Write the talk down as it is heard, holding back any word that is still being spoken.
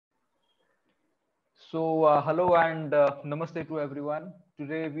Hello and namaste to everyone.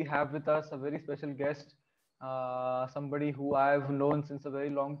 Today we have with us a very special guest, somebody who I've known since a very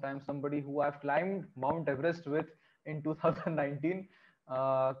long time, somebody who I've climbed Mount Everest with in 2019,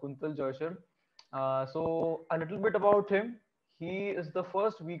 Kuntal Joyshir. A little bit about him. He is the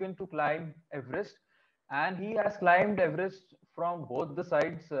first vegan to climb Everest, and he has climbed Everest from both the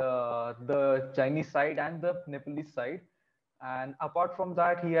sides, the Chinese side and the Nepalese side. And apart from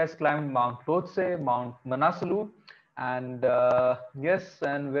that, he has climbed Mount Lhotse, Mount Manaslu, and yes,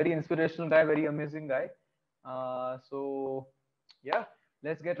 and very inspirational guy, very amazing guy. Yeah,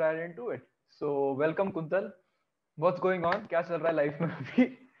 let's get right into it. So welcome Kuntal. What's going on? क्या चल रहा है life में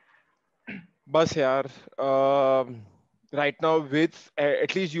अभी? बस यार right now with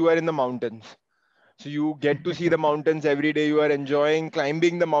at least you are in the mountains, so you get to see the mountains every day. You are enjoying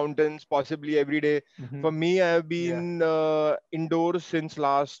climbing the mountains possibly every day. Mhm. For me, I have Yeah. been indoors since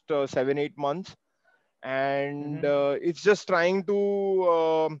last 7-8 months, and Mhm. it's just trying to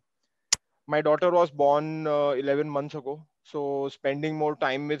my daughter was born 11 months ago, so spending more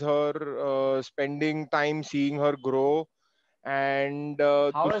time with her, spending time seeing her grow. And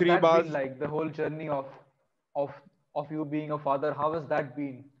How has दूसरी that been बात, like the whole journey of of you being a father? How has that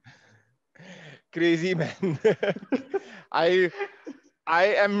been? crazy man. I I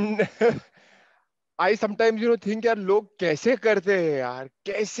am I sometimes think यार लोग कैसे करते हैं यार,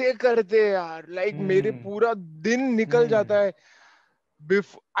 कैसे करते हैं यार, लाइक मेरे Hmm. पूरा दिन निकल Hmm. जाता है.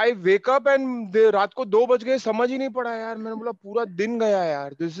 आई वेक अप एंड रात को 2 बज गए, समझ ही नहीं पड़ा यार. मैंने बोला पूरा दिन गया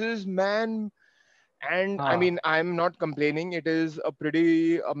यार. This is man. And I हाँ. mean, I'm not complaining. It is a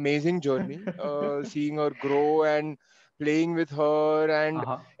pretty amazing journey, seeing her grow and playing with her, and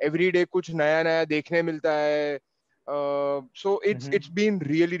हाँ. every day कुछ नया नया देखने मिलता है. So it's Mhm. been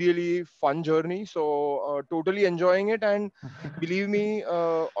really fun journey. So totally enjoying it. And believe me,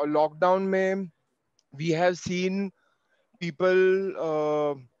 lockdown में we have seen people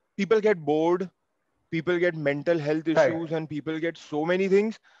people get bored, people get mental health Right. issues, and people get so many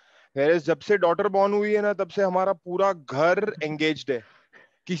things. Whereas जब से daughter born हुई है ना, तब से हमारा पूरा घर एंगेज्ड है.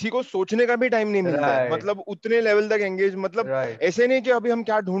 किसी को सोचने का भी टाइम नहीं मिलता है, Right. मतलब उतने लेवल तक एंगेज. मतलब Right. ऐसे नहीं कि अभी हम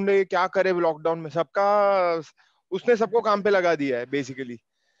क्या ढूंढे, क्या करें लॉकडाउन में. सबका उसने सबको काम पे लगा दिया है बेसिकली.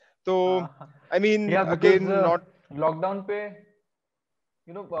 तो I mean Yeah, because again not. Lockdown पे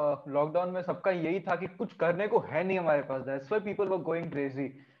लॉकडाउन में सबका यही था कि कुछ करने को है नहीं हमारे पास. That's why people were going crazy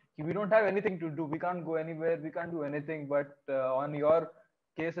कि we don't have anything to do, we can't go anywhere, we can't do anything. But on your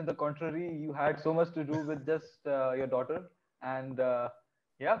case in the contrary, you had so much to do with just your daughter. And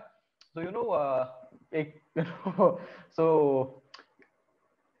yeah, so ek, so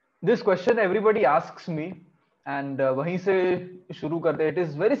this question everybody asks me, and वहीं से शुरू करते. It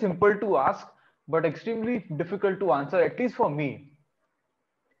is very simple to ask but extremely difficult to answer, at least for me.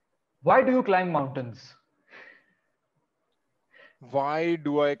 Why do you climb mountains? Why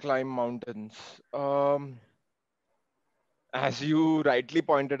do I climb mountains? As you rightly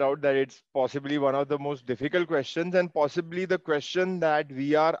pointed out, that it's possibly one of the most difficult questions, and possibly the question that we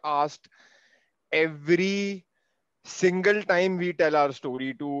are asked every single time we tell our story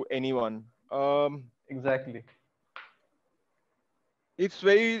to anyone. Exactly. It's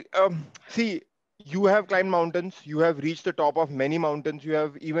very see, you have climbed mountains, you have reached the top of many mountains, you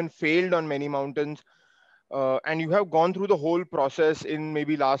have even failed on many mountains, and you have gone through the whole process in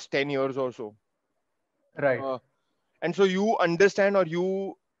maybe last 10 years or so. Right. uh, and so you understand, or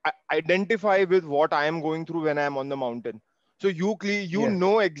you identify with what I am going through when I am on the mountain. So you Yes.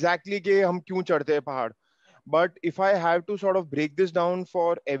 know exactly कि हम क्यों चढ़ते हैं पहाड़. But if I have to sort of break this down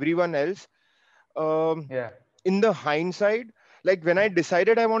for everyone else, um, Yeah. in the hindsight, like when I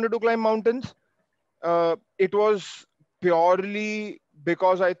decided I wanted to climb mountains, it was purely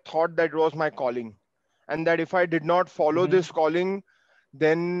because I thought that was my calling, and that if I did not follow Mm-hmm. this calling,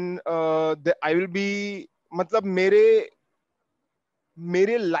 then I will be, मतलब मेरे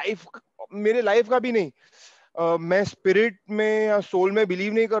life का भी नहीं. मैं spirit में या soul में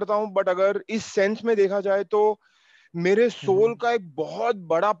believe नहीं करता हूँ, बट अगर इस सेंस में देखा जाए तो मेरे सोल Mm-hmm. का एक बहुत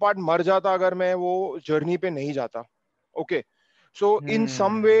बड़ा पार्ट मर जाता अगर मैं वो जर्नी पे नहीं जाता. Okay, so in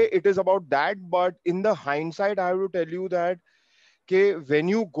some way Hmm. it is about that, but in the hindsight I have to tell you that when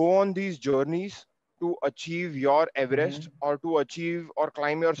you go on these journeys to achieve your Everest, Mm-hmm. or to achieve or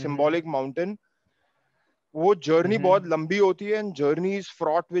climb your Mm-hmm. symbolic mountain, वो journey बहुत Mm-hmm. लंबी होती है. And journey is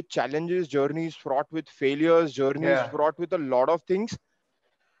fraught with challenges, journey is fraught with failures, journey is Yeah. fraught with a lot of things,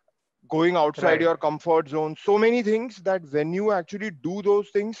 going outside Right. your comfort zone, so many things, that when you actually do those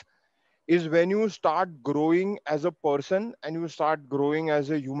things is when you start growing as a person and you start growing as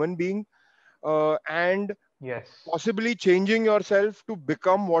a human being. And Yes. possibly changing yourself to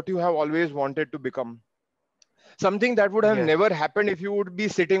become what you have always wanted to become. Something that would have Yes. never happened if you would be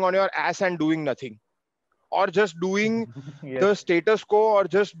sitting on your ass and doing nothing, or just doing Yes. the status quo, or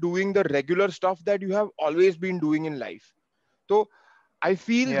just doing the regular stuff that you have always been doing in life. So I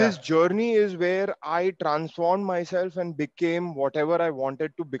feel Yeah. this journey is where I transformed myself and became whatever I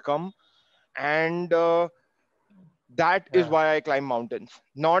wanted to become. And that is Yeah. why I climb mountains.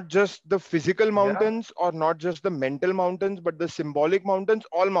 Not just the physical Yeah. mountains or not just the mental mountains, but the symbolic mountains.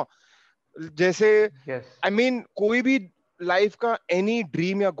 All जैसे Yes. I mean कोई भी life का any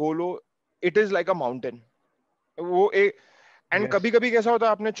dream या goal हो, it is like a mountain. वो एक and Yes. कभी कभी कैसा होता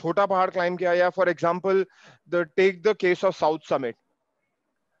है, आपने छोटा पहाड़ क्लाइम किया, या for example the take the case of south summit.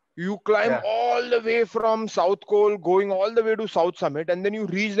 You climb Yeah. all the way from South Col, going all the way to South Summit, and then you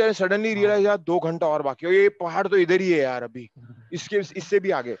reach there and suddenly realize यार 2 घंटा और बाकी है, ये पहाड़ तो इधर ही है यार अभी, इसके इससे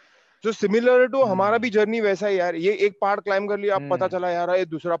भी आगे. So similar to हमारा भी Hmm. जर्नी वैसा ही यार, ये एक पहाड़ क्लाइम कर लिया, अब पता Hmm. चला यार ये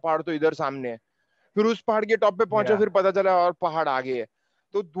दूसरा पहाड़ तो इधर सामने है, फिर उस पहाड़ के टॉप पे पहुंचे, Yeah. फिर पता चला और पहाड़ आगे है.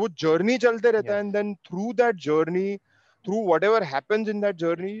 तो वो जर्नी चलते रहता है, Yes. And then through that journey, through what ever happens in that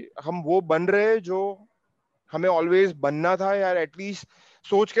journey, हम वो बन रहे हैं जो हमें ऑलवेज बनना था यार. एटलीस्ट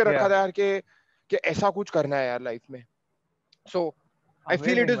सोच के रखा Yeah. था यार कि ऐसा कुछ करना है यार लाइफ में. सो I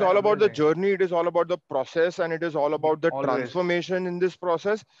feel it Amazing, is man. all about the Amazing. journey, it is all about the process, and it is all about the Always. transformation in this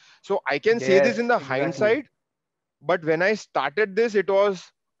process. So I can say Yes. this in the Exactly. hindsight, but when I started this, it was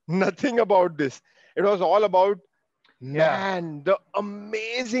nothing about this. It was all about, Yeah. man, the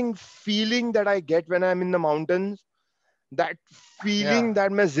amazing feeling that I get when I'm in the mountains. That Yeah. feeling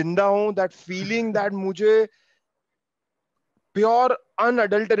that मैं जिंदा हूँ, that feeling that मुझे pure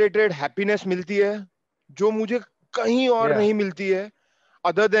unadulterated happiness मिलती है, जो मुझे कहीं और Yeah. नहीं मिलती है,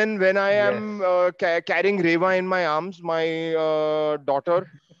 other than when I am Yes. carrying Reva in my arms, my daughter.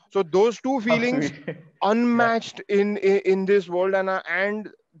 So those two How feelings sweet. Yeah. unmatched in this world.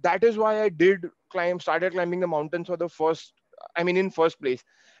 And that is why I did started climbing the mountains for the first, I mean in first place.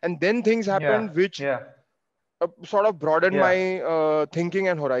 And then things Yeah. happened which Yeah. sort of broadened Yeah. my thinking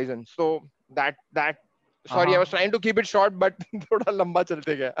and horizon. So that sorry, I Uh-huh. was trying to keep it short, but थोड़ा लंबा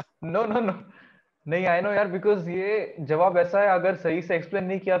चलते गया. No, no, no. नहीं, I know यार, because ये जवाब ऐसा है, अगर सही से एक्सप्लेन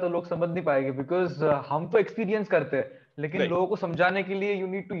नहीं किया तो लोग समझ नहीं पाएंगे, बिकॉज हम तो एक्सपीरियंस करते हैं, लेकिन Right. लोगों को समझाने के लिए you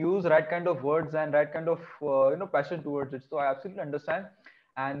need to use right kind of words and right kind of passion towards it. So I absolutely understand.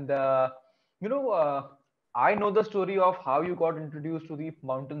 And you know I know the story of how you got introduced to the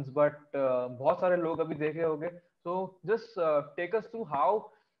mountains, but बहुत सारे लोग अभी देखे होंगे. So just take us through how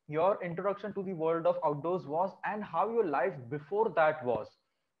your introduction to the world of outdoors was and how your life before that was,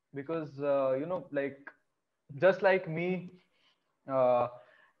 because like just like me, uh,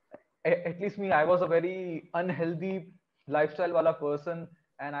 at least me, I was a very unhealthy lifestyle wala person,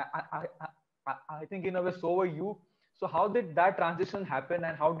 and I think in a way so were you. So how did that transition happen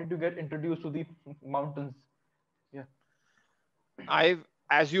and how did you get introduced to the mountains? Yeah.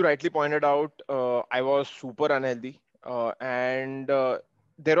 As you rightly pointed out, I was super unhealthy, and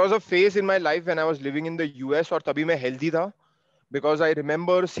there was a phase in my life when I was living in the US, और तभी मैं healthy था, because I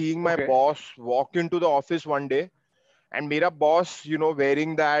remember seeing my Okay. boss walk into the office one day, and मेरा boss,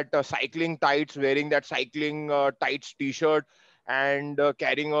 wearing that cycling tights, wearing that cycling tights t-shirt, and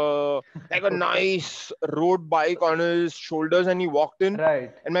carrying a Okay. nice road bike on his shoulders, and he walked in,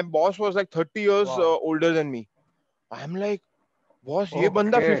 Right. and my boss was like 30 years Wow. older than me. I'm like, boss ये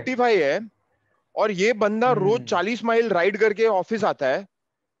बंदा Okay. 55 है, और ये बंदा रोज Hmm. 40 mile ride करके office आता है,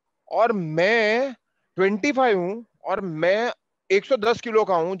 और मैं 25 हूँ, और मैं 110 किलो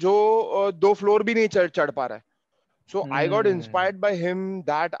का हूँ, जो 2 फ्लोर भी नहीं चढ़ चढ़ पा रहा है. So I got Hmm. inspired by him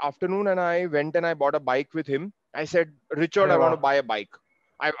that afternoon, and I went and I bought a bike with him. I said, Richard, अरे I want वाह. to buy a bike.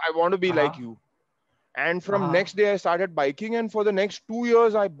 I want to be like हाँ. you. And from हाँ. next day I started biking, and for the next 2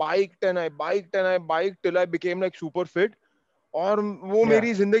 years I biked and I biked and I biked till I became like super fit. और वो Yeah.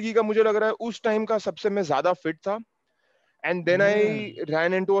 मेरी जिंदगी का मुझे लग रहा है उस टाइम का सबसे मैं ज्यादा फिट था. And then Hmm. I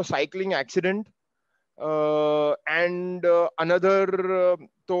ran into a cycling accident, and another,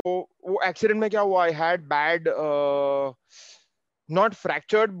 तो वो एक्सीडेंट में क्या हुआ, I had bad, not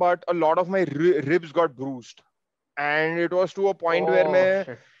fractured but a lot of my ribs got bruised, and it was to a point where Oh मैं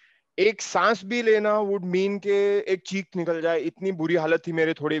shit. एक सांस भी लेना वुड मीन के एक चीख निकल जाए, इतनी बुरी हालत थी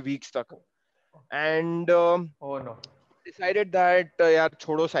मेरे थोड़े वीक्स तक. And Oh no. Decided that यार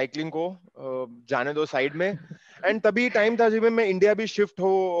छोड़ो साइकिलिंग को, जाने दो साइड में. एंड तभी टाइम था जब मैं इंडिया भी शिफ्ट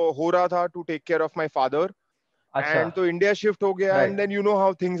हो रहा था to take care of my father. अच्छा. एंड तो इंडिया शिफ्ट हो गया, and Right. Then you know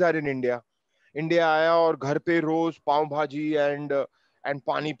how things are in India. India आया और घर पे रोज पाव भाजी एंड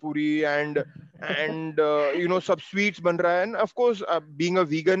पानी पूरी एंड सब स्वीट्स बन रहा है. End of course being a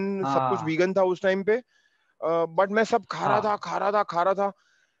vegan, सब कुछ हाँ. वीगन था उस टाइम पे. बट मैं सब खा रहा था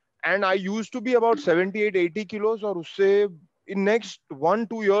and I used to be about 78 80 kilos और उससे in next 1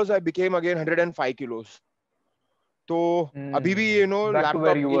 2 years I became again 105 kilos. तो अभी भी back to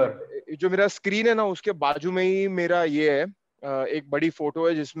where laptop you were. जो मेरा स्क्रीन है ना उसके बाजू में ही मेरा ये है, एक बड़ी फोटो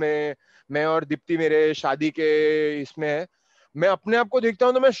है जिसमें मैं और दीप्ति मेरे शादी के इसमें है. मैं अपने आप को देखता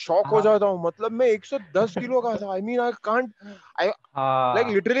हूँ तो मैं शॉक हो जाता हूँ. मतलब मैं 110 किलो का था. I mean I can't, I like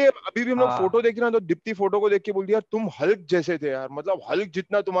हाँ लिटरली अभी भी हम लोग फोटो हाँ. देख रहे हैं तो दीप्ति फोटो को देख के बोलती यार तुम हल्क जैसे थे यार, मतलब हल्क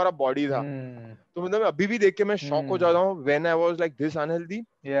जितना तुम्हारा बॉडी था. Hmm. तो मतलब अभी भी देख के मैं शॉक हो जाता Hmm. हूँ when I was like this unhealthy.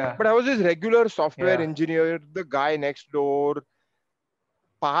 Yeah. But I was this regular software Yeah. Engineer, the guy next door.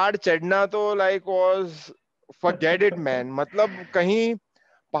 पहाड़ चढ़ना तो like was forget it man. मतलब कहीं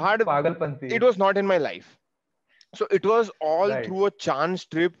पहाड़, पागलपंती. it was not in my life. So it was all Right. through a chance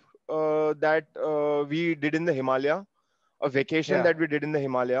trip that we did in the Himalaya, a vacation Yeah. that we did in the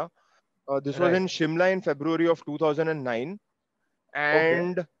Himalaya. This was Right. in Shimla in February of 2009. Okay.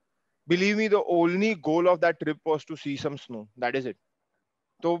 And believe me, the only goal of that trip was to see some snow. That is it.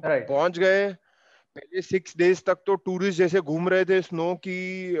 तो Right. पहुंच गए. पहले 6 days तक तो tourist जैसे घूम रहे थे स्नो की,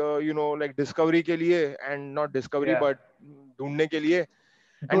 लाइक डिस्कवरी के लिए, and not discovery Yeah. But ढूंढने के लिए.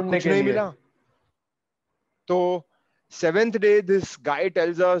 एंड ढूंढने कुछ के नहीं लिए. मिला. तो 7th day this guy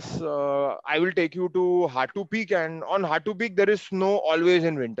tells us, I will take you to Hatu Peak, and on Hatu Peak there is snow always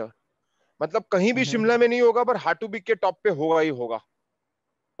in winter. मतलब कहीं भी Mhm. शिमला में नहीं होगा पर हाटू पिक के टॉप पे होगा ही होगा.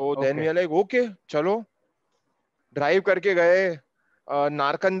 तो then we Okay. Are like okay चलो. ड्राइव करके गए,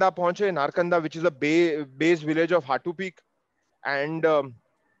 नारकंदा पहुंचे. नारकंदा which is a base village of Hatu peak. And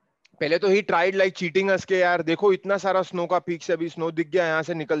पहले तो ही ट्राइड लाइक चीटिंग अस के यार देखो इतना सारा स्नो का पीक से अभी स्नो दिख गया, यहाँ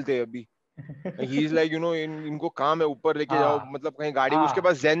से निकलते हैं अभी. ही इज लाइक इनको काम है ऊपर लेके जाओ, हाँ मतलब कहीं गाड़ी उसके हाँ.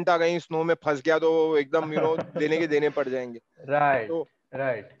 पास जेन था, कहीं स्नो में फंस गया तो एकदम देने के देने पड़ जाएंगे. Right. तो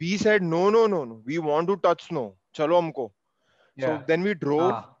Right. We said no no no no, we want to touch snow, चलो हमको. So Yeah. then we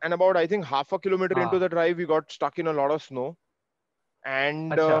drove, हाँ and about I think half a kilometer into the हाँ. drive, we got stuck in a lot of snow.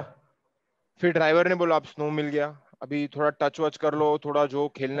 And अच्छा. फिर driver ने बोला अब snow मिल गया, अभी थोड़ा टच वच कर लो, थोड़ा जो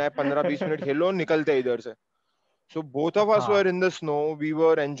खेलना है 15 20 मिनट खेल लो, निकलते हैं इधर से. So both of us were हाँ. in the snow, we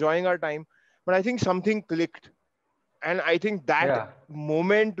were enjoying our time, but I think something clicked. And I think that Yeah.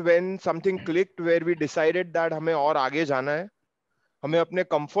 moment when something clicked, where we decided that हमें और आगे जाना है, हमें अपने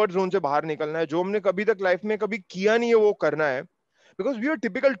comfort zone से बाहर निकलना है, जो हमने कभी तक लाइफ में कभी किया नहीं है वो करना है. Because we are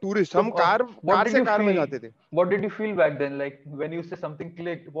typical tourist. So, हम कार what कार did से you कार में feel? जाते थे. What did you feel back then? Like when you say something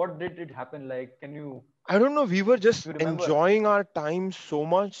clicked, what did it happen? Like, can you I don't know, we were just remember? enjoying our time so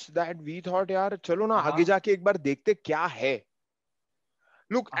much that we thought यार चलो ना आगे Uh-huh. जाके एक बार देखते क्या है.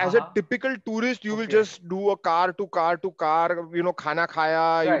 Look, as a Uh-huh. typical tourist, you will Okay. just do a car to car to car, खाना खाया,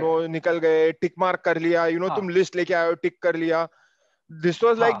 Right. निकल गए, टिक मार्क कर लिया, तुम हाँ लिस्ट लेके आए हो, टिक कर लिया. This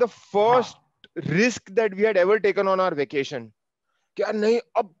was like the हाँ first हाँ. risk that we had ever taken on our vacation. कि यार नहीं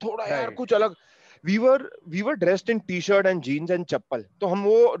अब थोड़ा यार Right. कुछ अलग. We were dressed in t-shirt and jeans and चप्पल. तो हम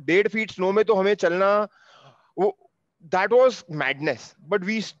वो 1.5 feet स्नो में तो हमें चलना, वो that was madness. But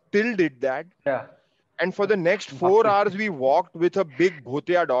we still did that. Yeah. And for the next 4 Bhakti. hours, we walked with a big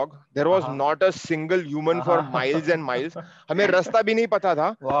bhotia dog. There was Uh-huh. not a single human for miles and miles. Uh-huh. हमें रास्ता भी नहीं पता था.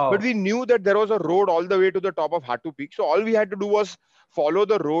 But we Wow. knew that there was a road all the way to the top of Hatu Peak. So all we had to do was follow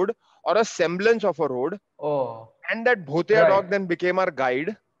the road or a semblance of a road. Oh, And that bhotia right. dog then became our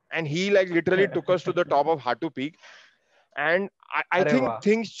guide. And he like literally took us to the top of Hatu Peak. And I अरे think वाह.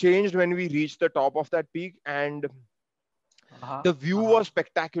 things changed when we reached the top of that peak. And Uh-huh. the view Uh-huh. was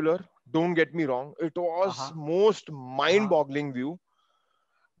spectacular. Don't get me wrong. It was Uh-huh. most Uh-huh. mind-boggling view.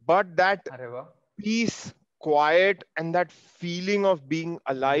 But that अरे वाह. peace, quiet, and that feeling of being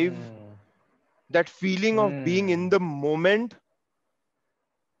alive, Hmm. that feeling of being in Hmm. the moment.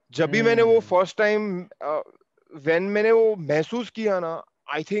 जब भी मैंने वो Hmm. first time when मैंने वो महसूस किया ना,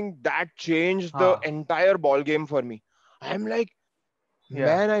 I think that changed the हाँ. entire ball game for me. I'm like, Yeah.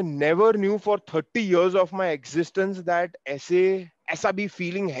 man, I never knew for 30 years of my existence that ऐसा भी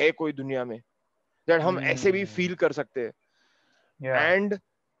feeling है कोई दुनिया में, that हम ऐसे भी Hmm. feel कर सकते हैं. Yeah. And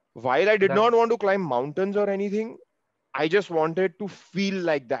while I did not That's want to climb mountains or anything, I just wanted to feel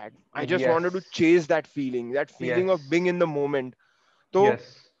like that. I just yes. wanted to chase that feeling Yes. of being in the moment. तो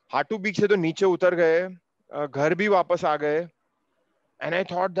Yes. Hatu बीच से तो नीचे उतर गए, घर भी वापस आ गए. एंड आई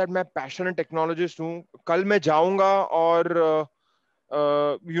थॉट दैट मैं पैशनेट टेक्नोलॉजिस्ट हूँ, कल मैं जाऊंगा और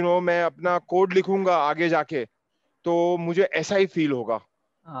मैं अपना कोड लिखूंगा आगे जाके तो मुझे ऐसा ही फील होगा.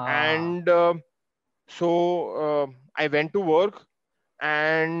 Ah. And so I went to work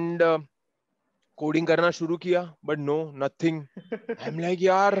and coding करना शुरू किया. But no, nothing. I am like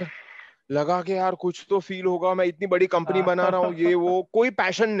यार लगा के यार कुछ तो फील होगा, मैं इतनी बड़ी कंपनी बना रहा हूँ, ये वो कोई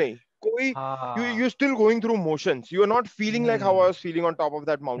पैशन नहीं. कोई हाँ. you're still going through motions. You're not feeling like how I Hmm. was feeling on top of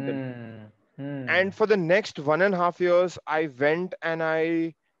that mountain. Hmm. Hmm. And for the next 1.5 years, I went and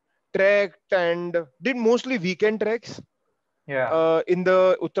I trekked and did mostly weekend treks Yeah. in the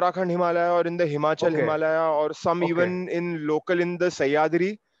Uttarakhand Himalaya or in the Himachal Okay. Himalaya or some Okay. even in local in the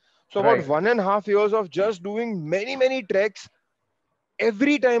Sahyadri. So about Right. 1.5 years of just doing many treks.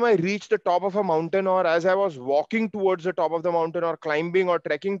 Every time I reached the top of a mountain, or as I was walking towards the top of the mountain, or climbing or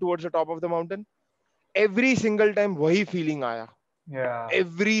trekking towards the top of the mountain, every single time wahi feeling aaya. Yeah.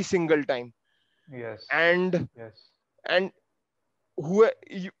 Every single time. Yes. And Yes. and who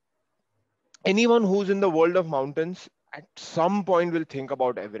you, anyone who's in the world of mountains at some point will think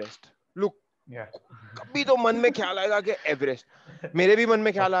about Everest. Look, Yeah. कभी तो मन में ख्याल आएगा कि Everest. मेरे भी मन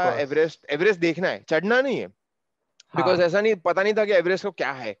में ख्याल Of आया course. एवरेस्ट. एवरेस्ट देखना है, चढ़ना नहीं है. बिकॉज हाँ. ऐसा नहीं पता नहीं था कि एवरेस्ट को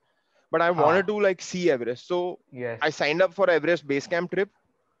क्या है. But I wanted हाँ. to like see Everest. So I Yes. signed up for Everest base camp trip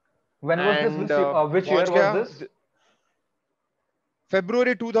When was this? and Which पहुंच year was गया. this?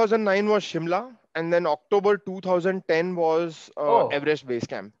 February 2009 was Shimla, and then October 2010 was Oh. Everest base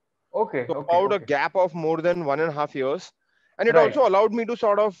camp. Okay. So Okay. about a Okay. gap of more than 1.5 years. And it Right. also allowed me to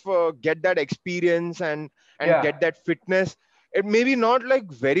sort of get that experience and Yeah. get that fitness. It maybe not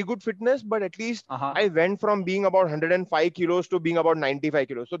like very good fitness, but at least Uh-huh. I went from being about 105 kilos to being about 95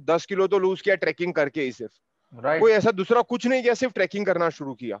 kilos. So 10 kilo तो loose किया trekking करके ही सिर्फ. कोई Right. ऐसा दूसरा कुछ नहीं किया, सिर्फ ट्रैकिंग करना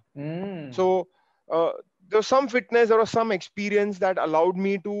शुरू किया. Mm. So there was some fitness, there was some experience that allowed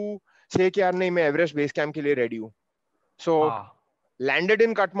me to say कि यार नहीं मैं एवरेस्ट बेस कैंप के लिए रेडी हूँ. So हाँ. landed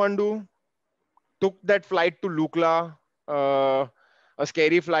in Kathmandu, took that flight to Lukla. A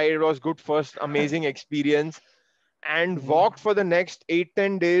scary flight. It was good first, amazing experience. And Mhm. walked for the next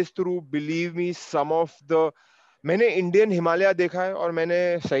 8-10 days through, believe me, some of the. मैंने Indian Himalaya देखा है और मैंने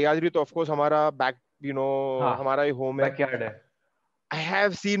सह्याद्री तो of course हमारा back हाँ. हमारा ही होम है. Backyard है. I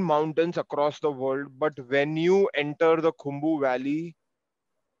have seen mountains across the world, but when you enter the Khumbu Valley,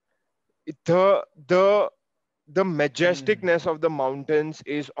 the the the Hmm. majesticness of the mountains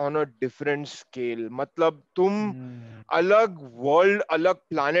is on a different scale. मतलब तुम Hmm. अलग world अलग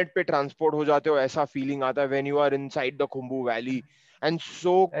planet पे transport हो जाते हो, ऐसा feeling आता है when you are inside the Khumbu valley and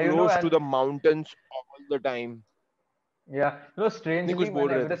so close to And the mountains all the time. yeah, नहीं strangely कुछ बोल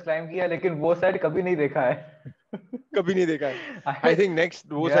मैंने रहे थे. एवरेस्ट क्लाइंब किया लेकिन वो साइड कभी नहीं देखा है. कभी नहीं देखा है. I, आई थिंक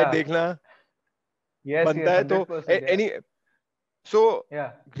नेक्स्ट वो साइड yeah, देखना yes, बनता yes, है तो 100%, yeah, any. So yeah,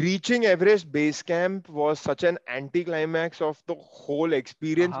 reaching Everest base camp was such an anticlimax of the whole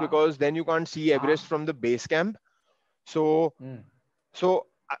experience uh-huh, because then you can't see uh-huh, Everest from the base camp. So mm.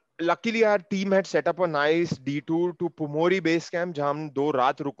 luckily our team had set up a nice detour to Pumori base camp जहाँ हम 2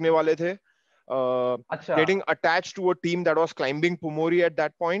 रात रुकने वाले थे. अच्छा. Getting attached to a team that was climbing Pumori at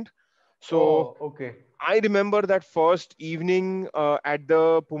that point. So Oh, okay. I remember that first evening at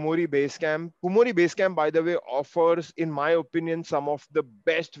the Pumori base camp. Pumori base camp, by the way, offers, in my opinion, some of the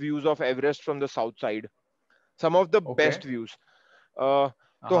best views of Everest from the south side. Some of the Okay. best views. Uh,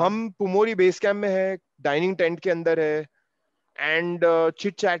 तो Uh-huh. हम Pumori base camp में है, dining tent के अंदर है, and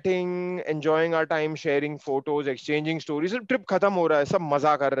chit chatting, enjoying our time, sharing photos, exchanging stories. Trip खत्म हो रहा है, सब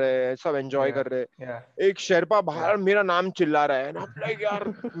मजा कर रहे हैं, सब एंजॉय Yeah, कर रहे हैं. yeah, एक शेरपा बाहर yeah. मेरा नाम चिल्ला रहा है ना, लाइक यार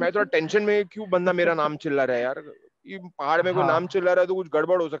मैं थोड़ा टेंशन में, क्यों बंदा मेरा नाम चिल्ला रहा है यार, ये पहाड़ में कोई नाम हाँ. चिल्ला रहा है तो कुछ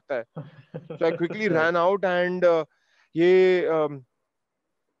गड़बड़ हो सकता है. So I quickly run out and ये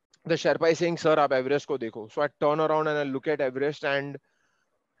the Sherpa is saying sir आप एवरेस्ट को देखो. So I turn around and I look at Everest and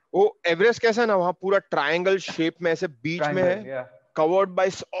वो एवरेस्ट कैसा है ना, वहां पूरा ट्रायंगल शेप में ऐसे बीच में है, Triangle, yeah, covered by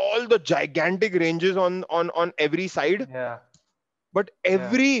all the gigantic ranges on every side. yeah, But yeah,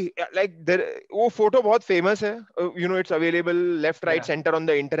 every like there, वो photo बहुत famous है. It's available left, right, yeah, center on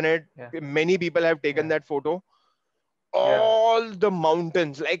the internet. yeah, Many people have taken yeah, that photo. yeah. All the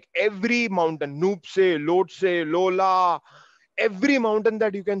mountains, like every mountain, Noopse, Lhotse, Lola, every mountain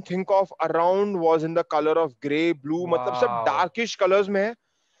that you can think of around was in the color of grey, blue. मतलब सब Wow, darkish colors में है.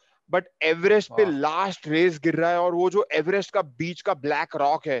 But Everest पे wow, last rays गिर रहा है और वो जो एवरेस्ट का बीच का ब्लैक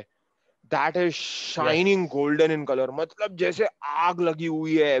रॉक है, that is yes. Shining golden in colour. मतलब जैसे आग लगी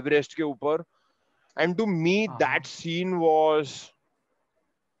हुई है एवरेस्ट के ऊपर. And to me Uh-huh. That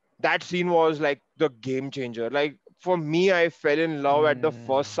scene was like the game changer. Like for me I fell in love at the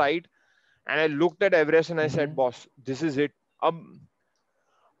first Mm. Sight and I looked at Everest and I said Mm-hmm. Boss this is it. अब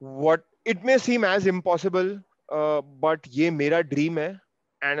what it may seem as impossible, but ये मेरा dream है.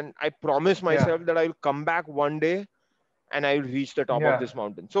 And I promise Yeah, myself that I'll come back one day and I'll reach the top of yeah. this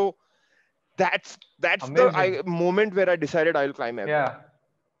mountain. So that's the Amazing. moment where I decided I'll climb Everest. Yeah,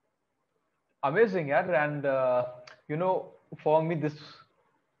 amazing, yeah. And for me, this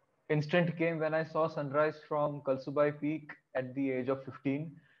instant came when I saw sunrise from Kalsubai Peak at the age of 15.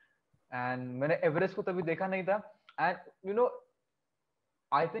 And मैंने Everest को तभी देखा नहीं था. And you know,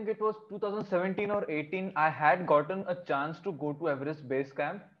 I think it was 2017 or 18. I had gotten a chance to go to Everest base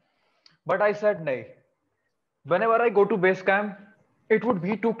camp, but I said no. Whenever I go to base camp, it would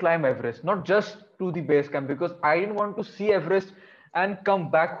be to climb Everest, not just to the base camp, because I didn't want to see Everest and come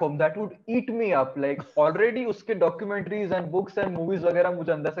back home. That would eat me up. Like already उसके documentaries and books and movies वगैरह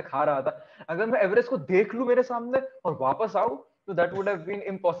मुझे अंदर से खा रहा था. अगर मैं एवरेस्ट को देख लूं मेरे सामने और वापस आऊं, तो that would have been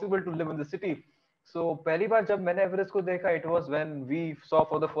impossible to live in the city. So पहली बार जब मैंने एवरेस्ट को देखा, it was when we saw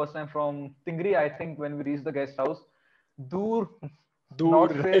for the first time from Tingri, I think, when we reached the guest house. दूर दूर,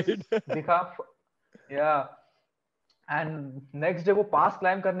 north face right? दिखा. Yeah. And next day वो pass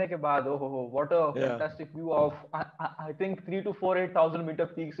climb करने के बाद, ओहो हो, what a Yeah, fantastic view of I think 3 to 4 8,000 meter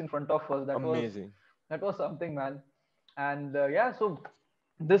peaks in front of us. amazing. That was something, man. And yeah, so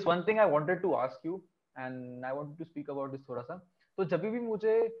this one thing I wanted to ask you, and I wanted to speak about this थोड़ा सा. तो जब भी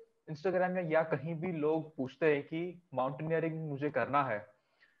मुझे Instagram या कहीं भी लोग पूछते हैं कि माउंटेनियरिंग मुझे करना है,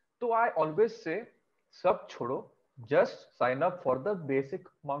 तो आई ऑलवेज से सब छोड़ो, just sign up for the basic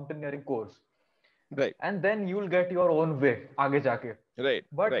mountaineering course Right, and then you'll get your own way आगे जाके. right,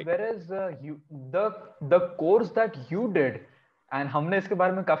 But right. whereas you the course that you did, and हमने इसके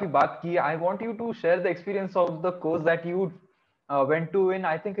बारे में काफी बात की, I want you to share the experience of the course that you went to in,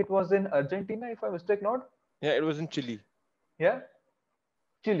 I think it was in Argentina, if I mistake not. Yeah, it was in Chile. Yeah,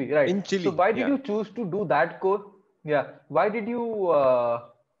 Chile, right? In So Chile, why did yeah. you choose to do that course? Yeah, why did you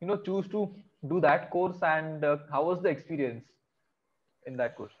choose to do that course, and how was the experience in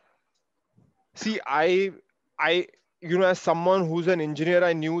that course? See, as someone who's an engineer,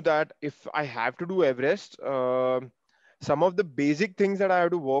 I knew that if I have to do Everest, some of the basic things that I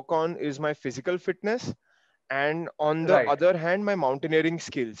have to work on is my physical fitness, and on the Right, other hand, my mountaineering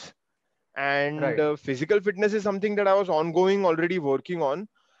skills. And right. physical fitness is something that I was ongoing already working on.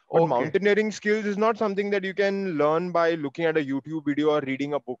 But Okay. mountaineering skills is not something that you can learn by looking at a YouTube video or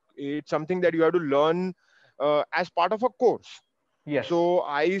reading a book. It's something that you have to learn as part of a course. Yes. So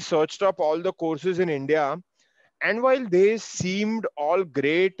I searched up all the courses in India, and while they seemed all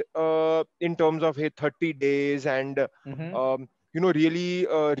great in terms of, hey, 30 days and Mm-hmm. really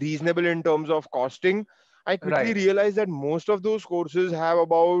reasonable in terms of costing, I quickly Right. realized that most of those courses have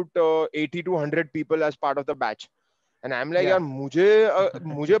about 80 to 100 people as part of the batch. And I'm like, Yeah. यार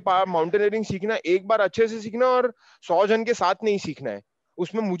मुझे mountaineering सीखना है, एक बार अच्छे से सीखना है, और 100 जन के साथ नहीं सीखना है.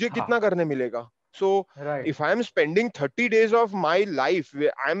 उसमें मुझे कितना हाँ. करने मिलेगा? So Right. if I'm spending 30 days of my life,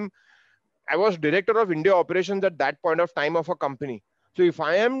 I was director of India operations at that point of time of a company. So if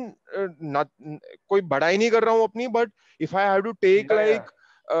I am not कोई बढ़ाई नहीं कर रहा हूँ अपनी, but if I have to take Yeah. like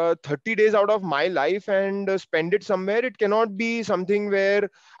 30 days out of my life and spend it somewhere, it cannot be something where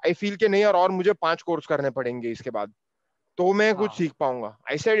I feel कि नहीं यार और मुझे 5 कोर्स करने पड़ेंगे इसके बाद तो मैं कुछ हाँ. सीख पाऊंगा.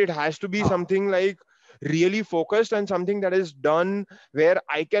 I said it has to be हाँ. something like really focused and something that is done where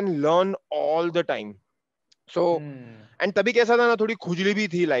I can learn all the time. So Hmm. And तभी कैसा था ना, थोड़ी खुजली भी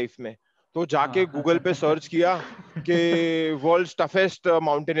थी लाइफ में, तो जाके गूगल पे सर्च किया कि वर्ल्ड टफेस्ट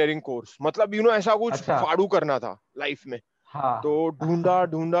माउंटेनियरिंग कोर्स, मतलब ऐसा कुछ अच्छा. फाड़ू करना था लाइफ में. तो हाँ. ढूंढा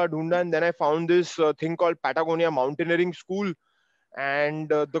ढूंढा ढूंढा and then I found this thing called Patagonia mountaineering school,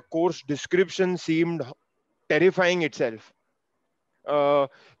 and the course description seemed terrifying itself.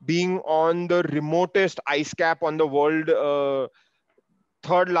 Being on the remotest ice cap on the world,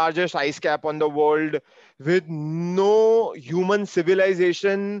 third largest ice cap on the world, with no human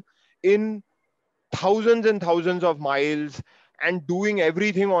civilization in thousands and thousands of miles, and doing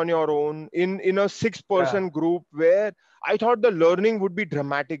everything on your own in a 6-person Yeah. group, where I thought the learning would be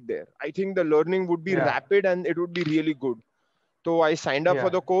dramatic there. I think the learning would be Yeah. rapid and it would be really good. So I signed up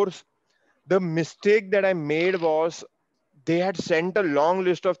for Yeah. the course. The mistake that I made was they had sent a long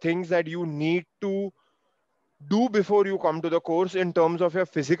list of things that you need to do before you come to the course in terms of your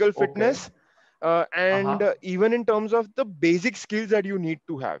physical Okay. fitness, and हाँ. even in terms of the basic skills that you need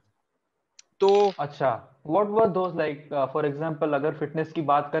to have. So अच्छा. What were those, like? For example, अगर fitness की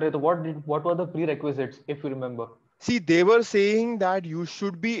बात करें, तो what were the prerequisites, if you remember? see, they were saying that you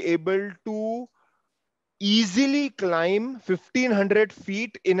should be able to easily climb 1500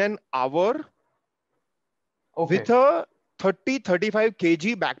 feet in an hour Okay. with a 30-35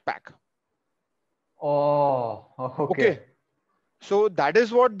 kg backpack. Oh. Okay. Okay. So that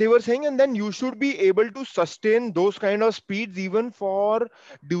is what they were saying, and then you should be able to sustain those kind of speeds even for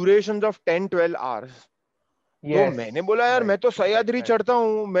durations of 10-12 hours. तो Yes. मैंने बोला यार मैं Right. तो Right. Sahyadri Right. चढ़ता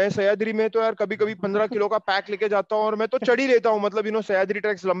हूँ, मैं सह्याद्री में तो यार कभी कभी 15 किलो का पैक लेके जाता हूँ और मैं तो चढ़ ही लेता हूँ, मतलब सह्याद्री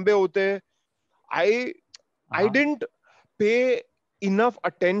ट्रैक्स लंबे होते हैं. I हाँ. didn't pay इनफ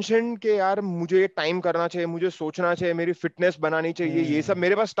अटेंशन के यार मुझे ये टाइम करना चाहिए, मुझे सोचना चाहिए, मेरी फिटनेस बनानी चाहिए, ये सब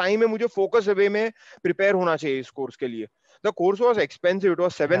मेरे पास टाइम है, मुझे फोकस वे में प्रिपेयर होना चाहिए इस कोर्स के लिए. The course was expensive, it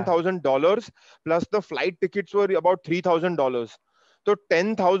was $7,000 plus the flight tickets were about $3,000. So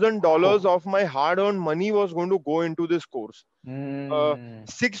 $10,000 of my hard-earned money was going to go into this course. Uh,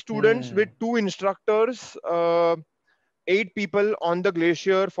 6 students with 2 instructors, 8 people on the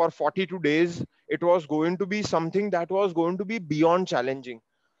glacier for 42 days. It was going to be something that was going to be beyond challenging.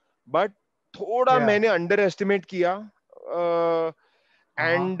 But थोड़ा मैंने underestimate किया,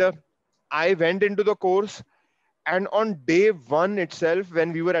 and I went into the course. And on day one itself,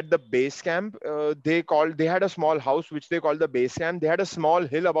 when we were at the base camp, they had a small house which they called the base camp. They had a small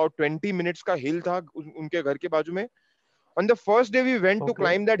hill, about 20 minutes का hill था उनके घर के बाजू में. On the first day, we went to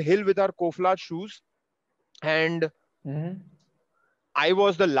climb that hill with our Koflat shoes, and I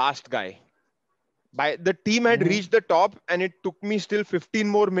was the last guy. The team had reached the top, and it took me still 15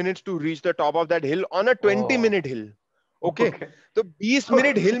 more minutes to reach the top of that hill on a 20-minute hill. Okay. तो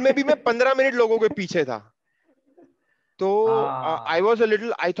 20-minute hill में भी मैं 15 minute लोगों के पीछे था. तो I was a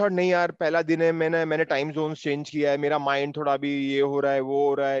little, I thought नहीं यार पहला दिन है, मैंने टाइम जोन चेंज किया है, मेरा माइंड थोड़ा भी ये हो रहा है वो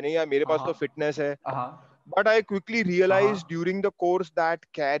हो रहा है, नहीं यार मेरे पास तो फिटनेस है. But I quickly realize during the course that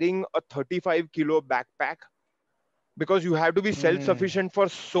carrying a 35 kilo backpack, because you have to be self-sufficient for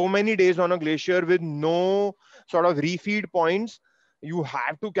so many days on a glacier with no sort of refeed points. You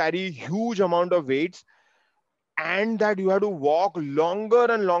have to carry huge amount of weights, and that you have to walk longer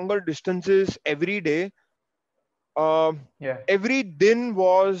and longer distances every day. Every दिन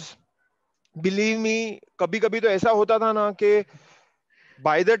was, believe me, कभी कभी तो ऐसा होता था ना कि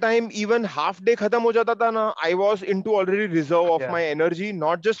by the time even half day खत्म हो जाता था ना, I was into already reserve of my energy,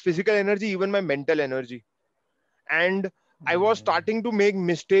 not just physical energy, even my mental energy. And I was starting to make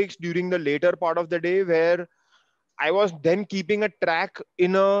mistakes during the later part of the day, where I was then keeping a track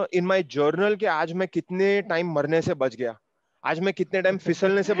in my journal कि आज मैं कितने time मरने से बच गया, आज मैं कितने टाइम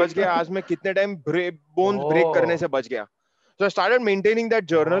फिसलने से बच गया, आज मैं कितने टाइम बोन्स ब्रेक करने से बच गया. So I started maintaining that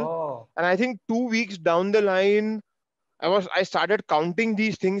journal, and I think 2 weeks down the line, I started counting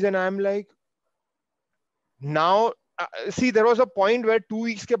these things, and I'm like, now, see, there was a point where 2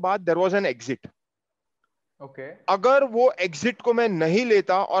 weeks के बाद there was an exit. Okay. अगर वो exit को मैं नहीं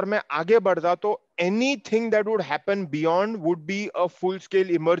लेता और मैं आगे बढ़ता, तो anything that would happen beyond would be a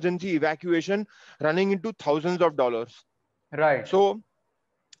full-scale emergency evacuation running into thousands of dollars. Right. So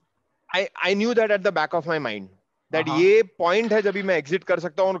I knew that at the back of my mind, that ये point है जब मैं exit कर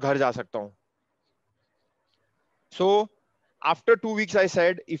सकता हूँ और घर जा सकता हूँ. So after 2 weeks, I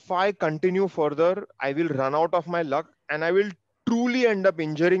said, if I continue further, I will run out of my luck and I will truly end up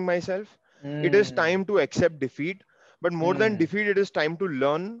injuring myself. It is time to accept defeat, but more than defeat, it is time to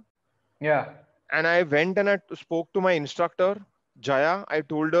learn. Yeah. And I went and I spoke to my instructor, Jaya. I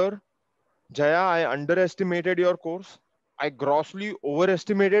told her, Jaya, I underestimated your course. I grossly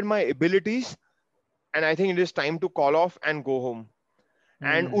overestimated my abilities. And I think it is time to call off and go home.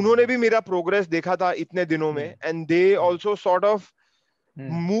 And उन्होंने भी मेरा progress देखा था इतने दिनों में, and they also sort of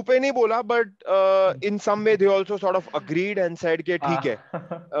मुंह पे नहीं बोला, but in some way they also sort of agreed and said कि ठीक है,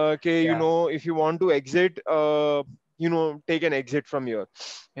 कि you know, if you want to exit, you know, take an exit from here.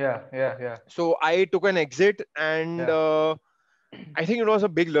 Yeah. So I took an exit, and I think it was a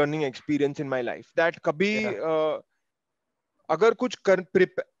big learning experience in my life. That कभी अगर कुछ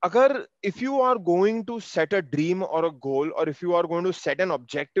अगर if you are going to set a dream or a goal, or if you are going to set an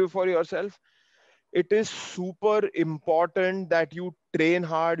objective for yourself, it is super important that you train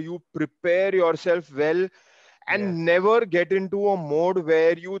hard, you prepare yourself well, and never get into a mode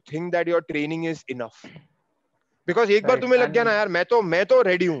where you think that your training is enough. Because एक बार तुम्हें लग गया ना यार मैं तो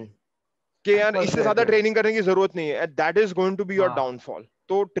ready हूँ कि यार इससे ज्यादा ट्रेनिंग करने की जरूरत नहीं है, that is going to be your downfall.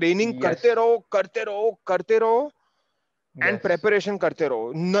 तो ट्रेनिंग करते रहो and preparation karte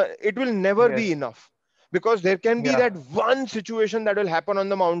raho. No, it will never be enough, because there can be that one situation that will happen on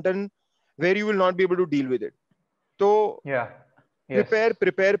the mountain where you will not be able to deal with it. So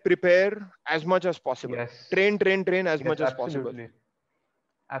prepare as much as possible. Train as much as possible.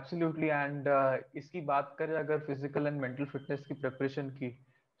 Absolutely. And इसकी बात करें अगर physical and mental fitness की preparation की,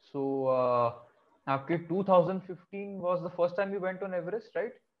 so आपके 2015 was the first time you went on Everest,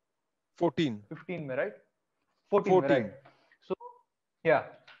 right? 15 में, right? 14 में, right? So yeah.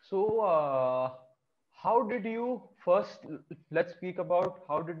 So how did you first? Let's speak about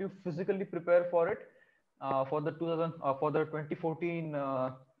how did you physically prepare for it, for the 2014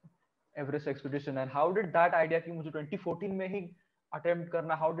 Everest expedition, and how did that idea कि मुझे 2014 में ही attempt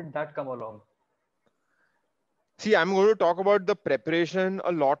करना, how did that come along? See, I'm going to talk about the preparation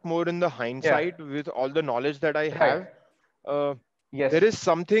a lot more in the hindsight with all the knowledge that I have. There Yes. is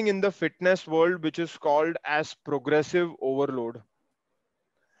something in the fitness world which is called as progressive overload.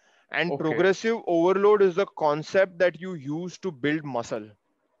 And Okay. progressive overload is the concept that you use to build muscle.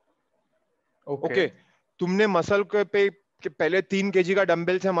 Okay, Okay. तुमने muscle पे कि पहले 3 kg का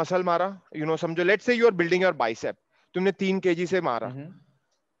dumbbell से muscle मारा, समझो let's say you are building your bicep, तुमने 3 kg से मारा, Mm-hmm.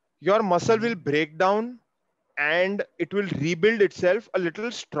 Your muscle Mm-hmm. Will break down and it will rebuild itself a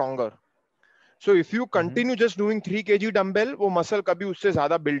little stronger. So if you Mm-hmm. continue just doing 3 kg dumbbell, वो muscle कभी उससे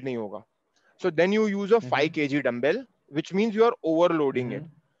ज्यादा build नहीं होगा. So then you use a Mm-hmm. 5 kg dumbbell, which means you are overloading Mm-hmm. it.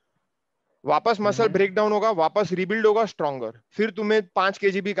 वापस muscle Mm-hmm. Break down होगा, वापस rebuild होगा स्ट्रॉन्गर, फिर तुम्हें 5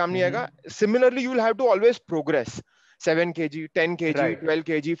 kg भी काम नहीं Mm-hmm. आएगा. Similarly you will have to always progress. 7 kg, 10 kg, Right. 12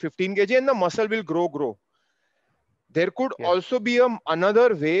 kg, 15 kg, and the muscle will grow. There could Yes. also be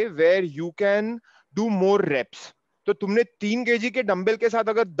another way where you can do more reps. तो तुमने 3 kg के dumbbell के साथ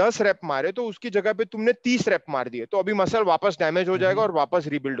अगर 10 rape मारे तो उसकी जगह पे तुमने 30 रेप मार दिए, तो अभी मसल वापस डैमेज हो जाएगा Mm-hmm. और वापस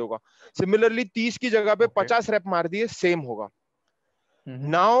रिबिल्ड होगा. सिमिलरली 30 की जगह पे Okay. 50 रेप मार दिए, सेम होगा.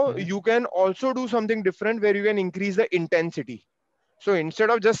 Mm-hmm. Now Mm-hmm. you can also do something different where you can increase the intensity. So instead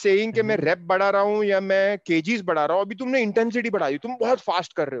of just saying कि मैं Mm-hmm. रेप बढ़ा रहा हूँ या मैं केजीज बढ़ा रहा हूँ, अभी तुमने इंटेंसिटी बढ़ाई, तुम बहुत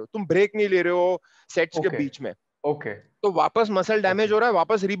फास्ट कर रहे हो, तुम ब्रेक नहीं ले रहे हो सेट्स के Okay. बीच में, Okay. तो वापस मसल डैमेज Okay. हो रहा है,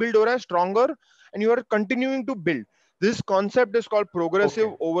 वापस रिबिल्ड हो रहा है stronger, and you are continuing to build. This concept is called Okay.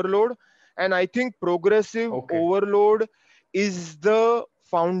 Progressive overload. And I think progressive Okay. overload is the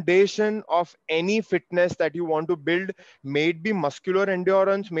foundation of any fitness that you want to build. May it be muscular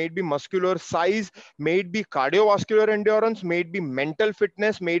endurance, may it be muscular size, may it be cardiovascular endurance, may it be mental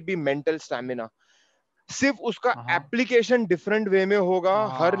fitness, may it be mental stamina. सिर्फ उसका Uh-huh. Application different way में होगा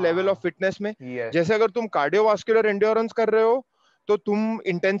हर level of Ah. Fitness में. Yes. जैसे अगर तुम cardiovascular endurance कर रहे हो तो तुम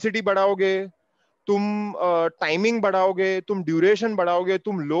इंटेंसिटी बढ़ाओगे, तुम टाइमिंग बढ़ाओगे, तुम ड्यूरेशन बढ़ाओगे,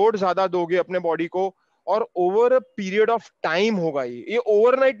 तुम लोड ज्यादा दोगे अपने बॉडी को, और over a period of time होगा. ये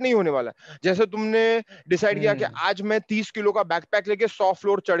ओवरनाइट नहीं होने वाला. जैसे तुमने डिसाइड किया कि Hmm. आज मैं 30 किलो का बैकपैक लेके 100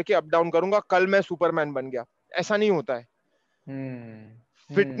 फ्लोर चढ़ के अप डाउन करूंगा, कल मैं सुपरमैन बन गया. ऐसा नहीं होता है. Hmm.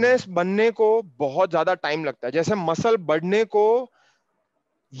 Hmm. फिटनेस बनने को बहुत ज्यादा टाइम लगता है. जैसे मसल बढ़ने को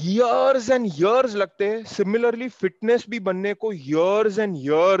years and years लगते हैं, सिमिलरली फिटनेस भी बनने को years and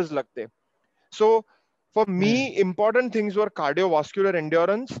years लगते हैं. So for me, Hmm. important things were cardiovascular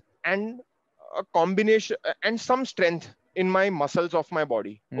endurance and a combination and some strength in my muscles of my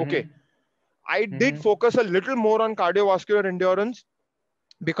body. Okay, Mm-hmm. I did Mm-hmm. focus a little more on cardiovascular endurance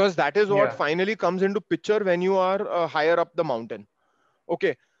because that is what Yeah. finally comes into picture when you are higher up the mountain.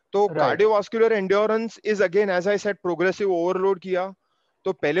 Okay, तो Right. cardiovascular endurance is again, as I said, progressive overload किया.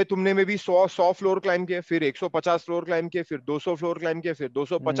 तो पहले तुमने में भी 100 floor climb किए, फिर 150 floor climb किए, फिर 200 फ्लोर क्लाइम किए, फिर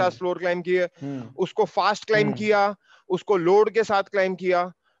 250 Hmm. फ्लोर क्लाइम किए, Hmm. उसको फास्ट क्लाइम Hmm. किया, उसको लोड के साथ क्लाइम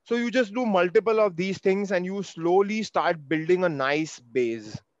किया. So you just do multiple of these things and you slowly start building a nice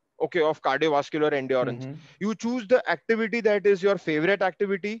base, okay, of cardiovascular endurance. Mm-hmm. You choose the activity that is your favorite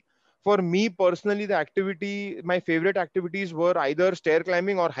activity. For me personally, my favorite activities were either stair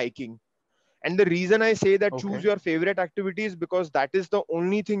climbing or hiking. And the reason I say that choose Okay. your favorite activity is because that is the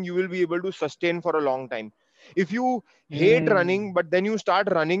only thing you will be able to sustain for a long time. If you hate Hmm. running, but then you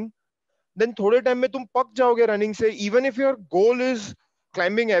start running, then थोड़े time में तुम पक जाओगे running से. Even if your goal is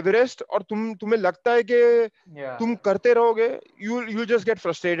climbing Everest और तुम्हें लगता है कि Yeah. तुम करते रहोगे, you just get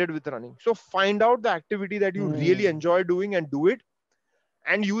frustrated with running. So find out the activity that you really Hmm. enjoy doing and do it,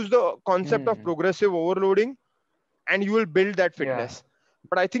 and use the concept of Hmm. progressive overloading, and you will build that Yeah. fitness.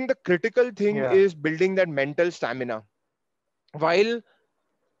 But I think the critical thing Yeah. is building that mental stamina. While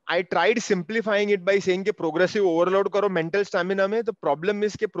I tried simplifying it by saying कि progressive overload करो mental stamina में, the problem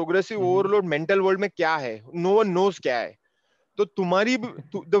is कि progressive Mm-hmm. overload mental world में क्या है? No one knows क्या है. तो तुम्हारी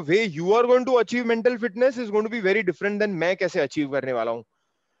the way you are going to achieve mental fitness is going to be very different than मैं कैसे achieve करने वाला हूँ.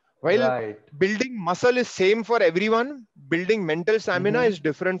 While Right. building muscle is same for everyone, building mental stamina Mm-hmm. is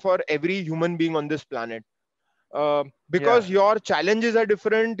different for every human being on this planet. Yeah. Because your challenges are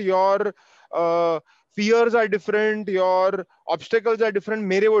different, your uh, fears are different, your obstacles are different.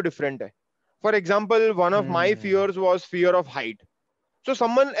 मेरे वो different है. For example, one of my Hmm. fears was fear of height. So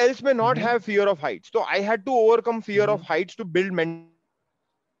someone else may not Mm-hmm. have fear of heights. So I had to overcome fear of Mm-hmm. heights to build mental stamina.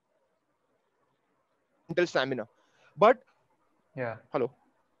 But Yeah. hello,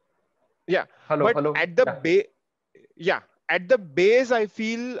 yeah. Hello. But Hello. at the Yeah. yeah, at the base, I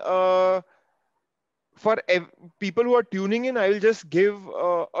feel for people who are tuning in, I will just give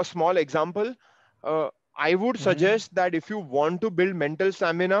a small example. Uh, I would Mm-hmm. suggest that if you want to build mental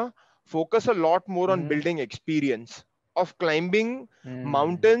stamina, focus a lot more on Mm-hmm. building experience of climbing Hmm.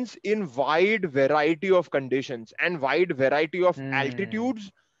 mountains in wide variety of conditions and wide variety of Hmm.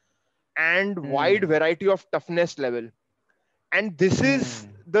 altitudes and wide Hmm. variety of toughness level. And this is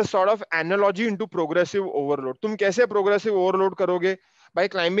the sort of analogy into progressive overload. तुम कैसे progressive overload करोगे? By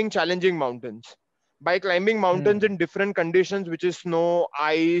climbing challenging mountains. By climbing mountains in different conditions, which is snow,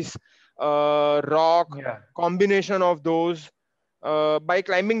 ice, rock, Yeah. combination of those. By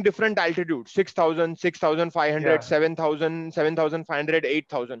climbing different altitudes, 6,000, 6,500, Yeah. 7,000, 7,500,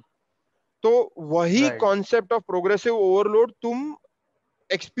 8,000. तो वही Right. concept of progressive overload तुम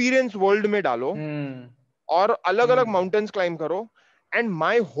experience world में डालो और अलग अलग mountains climb करो. And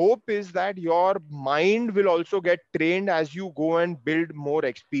my hope is that your mind will also get trained as you go and build more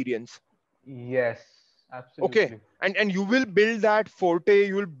experience. Yes, Okay. absolutely. And you will build that forte,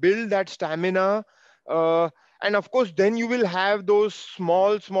 you will build that stamina. And of course, then you will have those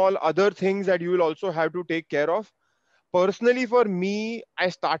small other things that you will also have to take care of. Personally, for me, I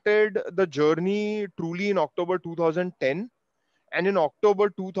started the journey truly in October 2010. And in October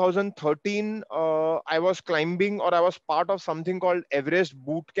 2013, I was climbing, or I was part of something called Everest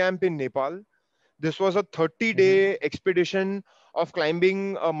Boot Camp in Nepal. This was a 30-day expedition of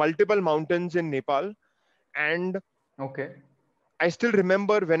climbing multiple mountains in Nepal. And Okay. I still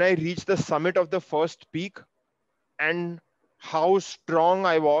remember when I reached the summit of the first peak and how strong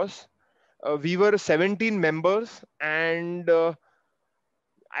I was. We were 17 members, and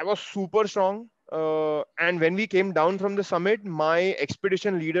I was super strong. And when we came down from the summit, my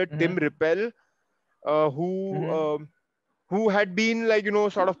expedition leader, Tim Rippel, uh, who um who had been, like,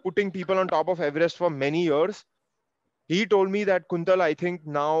 sort of putting people on top of Everest for many years, he told me that, Kuntal, I think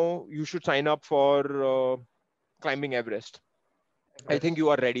now you should sign up for climbing Everest. I think you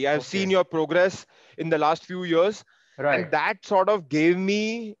Everest. are ready. I've seen Okay. your progress in the last few years. And Right. that sort of gave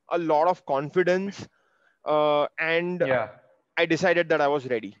me a lot of confidence. And Yeah. I decided that I was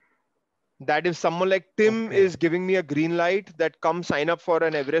ready. That if someone like Tim Okay. is giving me a green light that come sign up for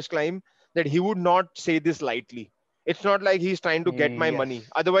an Everest climb, that he would not say this lightly. It's not like he's trying to get my Yes. money.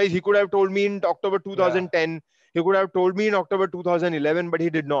 Otherwise, he could have told me in October Yeah. 2010. He could have told me in October 2011, but he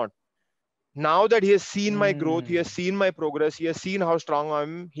did not. Now that he has seen my growth, he has seen my progress, he has seen how strong I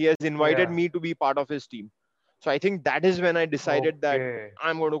am, he has invited Yeah. me to be part of his team. So I think that is when I decided that Okay.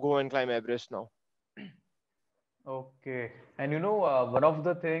 I'm going to go and climb Everest now. Okay. And one of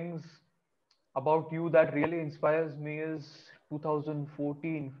the things about you that really inspires me is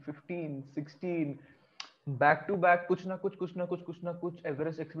 2014, 15, 16, back to back कुछ ना कुछ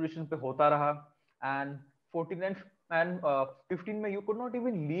Everest expedition पे होता रहा. And 14 and 15 में you could not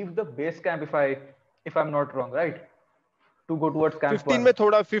even leave the base camp, if I'm not wrong, right? To go towards camp 15 one. में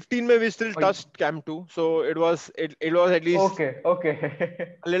थोड़ा 15 में we still Oh, touched camp 2, so it was at least okay, okay.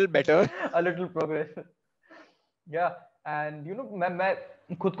 a little better. A little progress. Yeah. And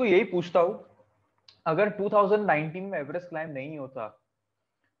मैं खुद को यही पूछता हूँ, अगर 2019 में एवरेस्ट क्लाइम नहीं होता,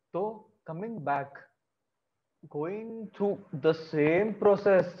 तो coming back, going through the same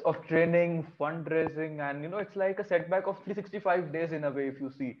process of training, fundraising, and it's like a setback of 365 days in a way, if you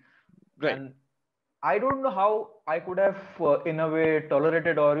see. Right. And I don't know how I could have, in a way,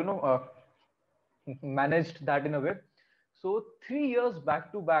 tolerated or managed that in a way. So 3 years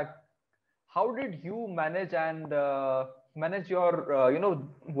back to back, how did you manage and manage your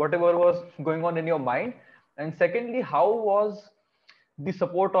whatever was going on in your mind? And secondly, how was the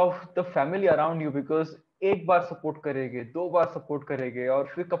support of the family around you? Because एक बार support करेंगे, दो बार support करेंगे, और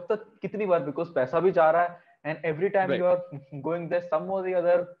फिर कब तक, कितनी बार, because पैसा भी जा रहा है, and every time Right. You are going there सम और the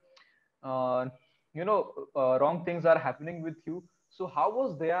other wrong things are happening with you. So how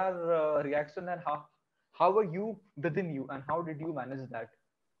was their reaction, and how were you within you, and how did you manage that?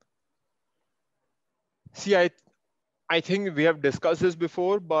 See, I think we have discussed this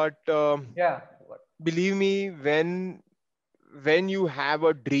before, but Yeah. believe me, when you have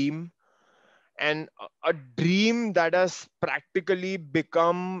a dream, and a dream that has practically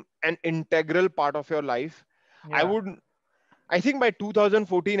become an integral part of your life, i Yeah. would I think by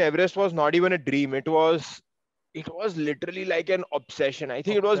 2014 Everest was not even a dream. It was literally like an obsession. I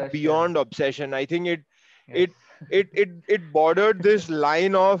think it was Obsession. beyond obsession. I think it Yes. it it bordered this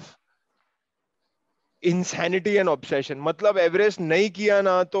line of insanity and obsession. मतलब Everest नहीं किया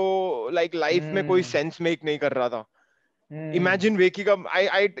ना तो like life में कोई Hmm. sense make नहीं कर रहा था. Hmm. Imagine waking up.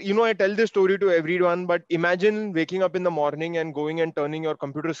 I tell this story to everyone, but imagine waking up in the morning and going and turning your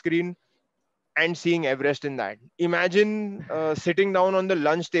computer screen and seeing Everest in that. Imagine sitting down on the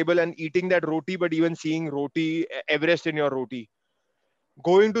lunch table and eating that roti, but even seeing Everest in your roti.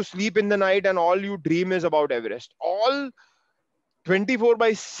 Going to sleep in the night and all you dream is about Everest. All 24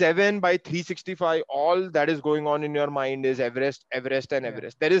 by 7 by 365, all that is going on in your mind is Everest, Everest, and Yeah.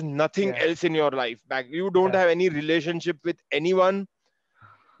 Everest. There is nothing Yeah. else in your life. Back, you don't Yeah. have any relationship with anyone.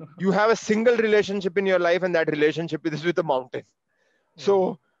 You have a single relationship in your life, and that relationship is with the mountain. Yeah.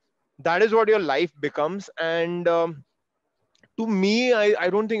 So that is what your life becomes. And to me, I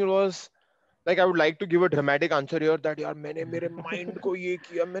don't think it was like I would like to give a dramatic answer here that यार मैंने मेरे mind को ये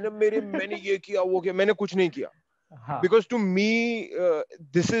किया, मैंने ये किया वो किया, मैंने कुछ नहीं किया. हाँ. Because to me,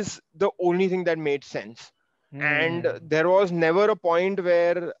 this is the only thing that made sense. And Hmm. there was never a point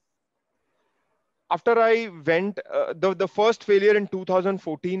where after I went, the first failure in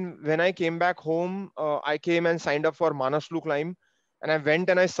 2014, when I came back home, I came and signed up for Manaslu climb, and I went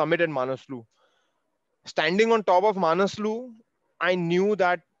and I summited Manaslu. Standing on top of Manaslu, I knew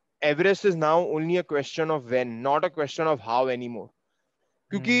that Everest is now only a question of when, not a question of how anymore.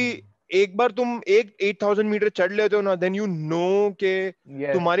 क्योंकि Hmm. एक बार तुम एक 8,000 metre चढ़ लेते हो ना, then you know कि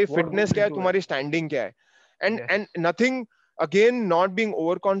Yes. तुम्हारी What फिटनेस goes क्या है, into it? तुम्हारी स्टैंडिंग क्या है. Yes. And nothing, again, not being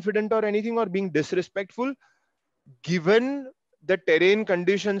overconfident or anything or being disrespectful, given the terrain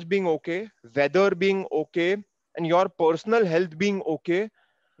conditions being okay, weather being okay, and your personal health being okay, I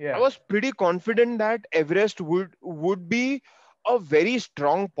Yeah. was pretty confident that Everest would be a very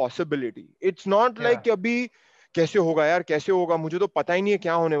strong possibility. It's not Yeah. like कि अभी कैसे होगा यार, कैसे होगा, मुझे तो पता ही नहीं है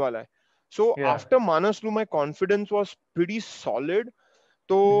क्या होने वाला है. So Yeah. after Manaslu, my confidence was pretty solid.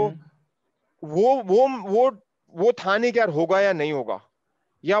 तो Mm-hmm. वो था नहीं कि यार होगा या नहीं होगा,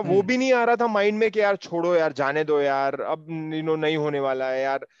 या वो Hmm. भी नहीं आ रहा था माइंड में कि यार छोड़ो यार, जाने दो यार, अब नहीं होने वाला है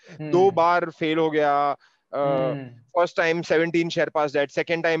यार. दो Hmm. बार फेल हो गया. Hmm. First time 17 Sherpas dead,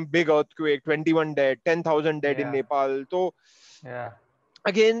 second time big earthquake, 21 dead, 10,000 dead in Yeah. Nepal. So Yeah.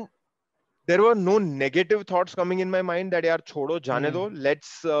 again, there were no negative thoughts coming in my mind that yaar chodo jane Hmm. do,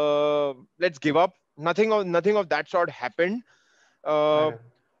 let's give up. Nothing of that sort happened. uh, Okay.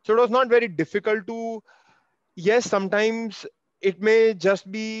 so it was not very difficult to, yes, sometimes it may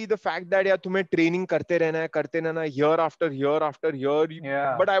just be the fact that यार तुम्हें training करते रहना year after year after year.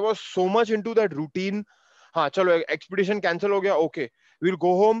 Yeah. But I was so much into that routine. हाँ चलो expedition cancel हो गया, okay, we'll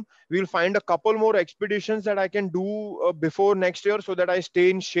go home, we'll find a couple more expeditions that I can do before next year, so that I stay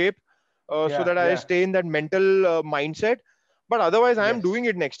in shape, so Yeah. that I Yeah. stay in that mental mindset. But otherwise I am Yes. doing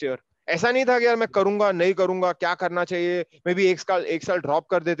it next year. ऐसा नहीं था कि यार मैं करूंगा नहीं करूंगा, क्या करना चाहिए, मे बी एक साल ड्रॉप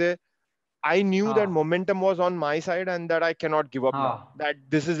कर देते. I knew that हाँ. momentum was on my side and that I cannot give up now. हाँ. That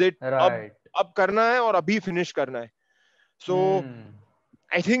this is it. Right. अब करना है और अभी finish करना है. So Hmm.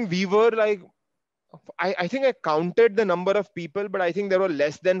 I think we were like, I think I counted the number of people, but I think there were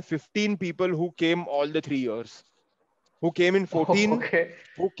less than 15 people who came all the 3 years. Who came in Oh, 14, okay.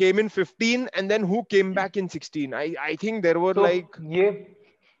 who came in 15, and then who came back in 16. I think there were So like, ये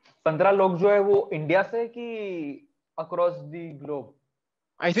 15 लोग जो है वो India से कि across the globe?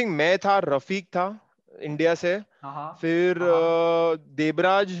 I think मैं था, रफीक था इंडिया से, हाँ हाँ फिर हाँ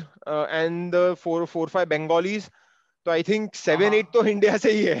Debraj and four four five Bengalis. तो आई थिंक हाँ 7-8 हाँ. तो इंडिया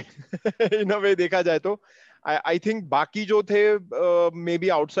से ही है इन अ वे देखा जाए तो. आई थिंक बाकी जो थे मे बी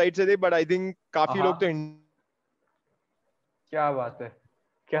आउटसाइड से थे, बट आई थिंक हाँ काफी लोग तो हाँ. क्या बात है,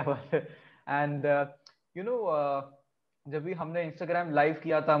 क्या बात है. एंड यू नो, जब भी हमने इंस्टाग्राम लाइव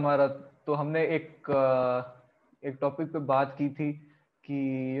किया था हमारा, तो हमने एक टॉपिक पे बात की थी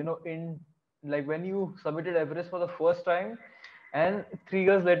कि you know, in like when you submitted Everest for the first time and 3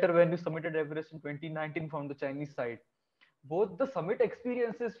 years later when you submitted Everest in 2019 from the Chinese side, both the summit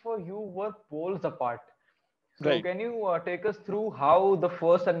experiences for you were poles apart. So right. can you take us through how the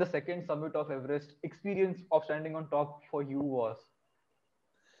first and the second summit of Everest experience of standing on top for you was?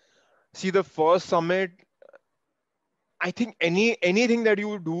 See the first summit, I think anything that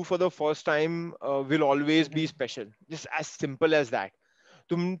you do for the first time will always be Mm-hmm. special. Just as simple as that.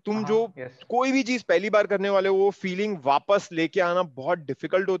 तुम जो Uh-huh. Yes. कोई भी चीज पहली बार करने वाले हो, वो फीलिंग वापस लेके आना बहुत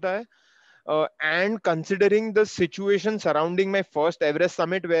डिफिकल्ट होता है. And considering the situation surrounding my first Everest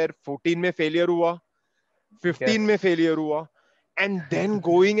summit, where 14 में failure हुआ, 15 में Yes. failure हुआ, and then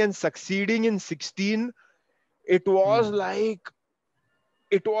going and succeeding in 16, it was Hmm. like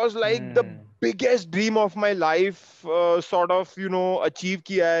it was like the Hmm. biggest dream of my life, sort of, achieve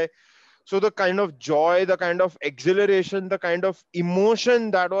kiya hai. So the kind of joy, the kind of exhilaration, the kind of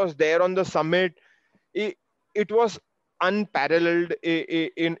emotion that was there on the summit, it, it was unparalleled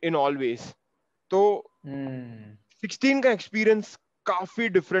in all ways. So Hmm. 16 का experience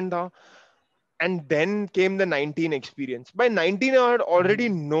काफी different था. And then came the 19 experience. By 19, I had already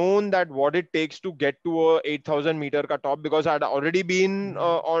Hmm. known that what it takes to get to a 8,000 meter ka top, because I had already been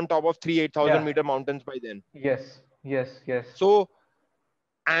Hmm. on top of three 8,000 Yeah. meter mountains by then. Yes. Yes. Yes. So,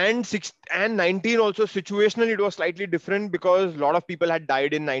 and 19 also situationally, it was slightly different because a lot of people had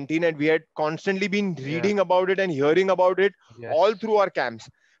died in 19, and we had constantly been Yeah. reading about it and hearing about it all Yes. through our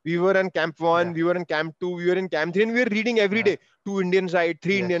camps. We were in camp 1, Yeah. we were in camp 2, we were in camp 3, and we were reading every Yeah. day. 2 Indian side,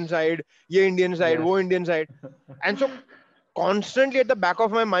 3 Yes. Indian side, ye Indian side, Yes. wo Indian side. And so constantly at the back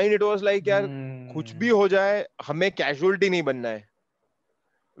of my mind, it was like, यार कुछ Hmm. भी हो जाए, हमें casualty नहीं बनना है.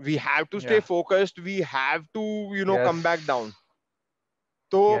 We have to stay Yeah. focused. We have to, Yes. come back down.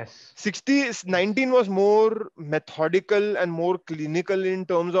 So Yes. 19 was more methodical and more clinical in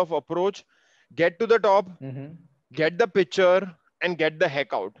terms of approach. Get to the top, Mm-hmm. get the picture, and get the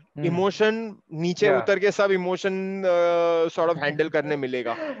heck out. Hmm. Emotion नीचे Yeah. उतर के सब emotion sort of handle करने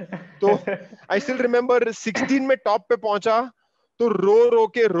मिलेगा. तो I still remember 16 में top पे पहुंचा, तो रो रो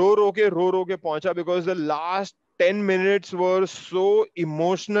के पहुंचा, because the last 10 minutes were so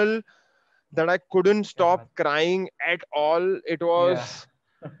emotional that I couldn't क्या stop बात. crying at all. It Yeah. was,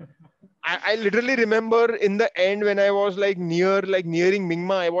 I literally remember in the end when I was like nearing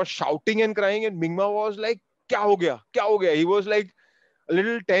Mingma, I was shouting and crying, and Mingma was like, "Kya ho gaya? Kya ho gaya?" He was like a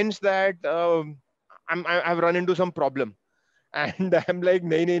little tense that I've run into some problem, and I'm like,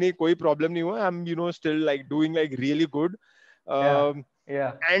 "nahi, nahi, nahi, koi problem nahi hua. I'm still like doing like really good." Yeah. Um,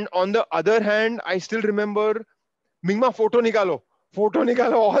 Yeah. and on the other hand, I still remember, Mingma, photo nikalo.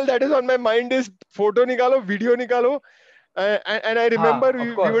 All that is on my mind is photo nikalo, video nikalo. And I remember हाँ, of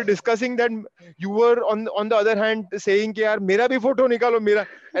we were course. discussing that you were on the other hand saying कि यार मेरा भी photo निकालो मेरा.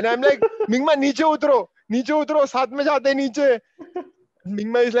 And I'm like, Mingma, नीचे उतरो साथ में जाते हैं नीचे.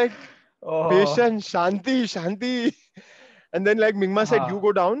 Mingma is like, Oh. patience, shanti. And then like Mingma said, you हाँ.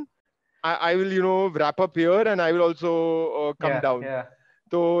 go down. I will wrap up here, and I will also come Yeah. down. Yeah.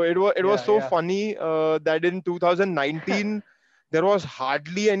 So it was Yeah. so Yeah. funny that in 2019 there was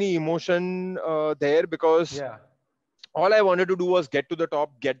hardly any emotion there, because Yeah. all I wanted to do was get to the top,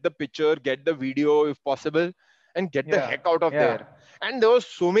 get the picture, get the video if possible, and get the Yeah. heck out of Yeah. there. And there was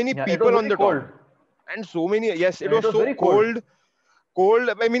so many Yeah. It was people on very the top, cold. and so many. Yes, it Yeah. It was was so very cold. cold. Cold,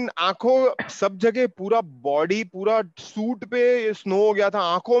 I mean आंखों सब जगह, पूरा body, पूरा suit पे snow हो गया था,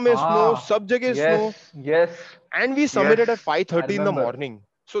 आंखों में स्नो, Ah. सब जगह snow. Yes. Yes. And we Yes. submitted at I 5:30 in the remember. morning.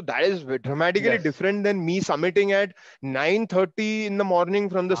 So that is dramatically Yes. different than me submitting at 9:30 in the morning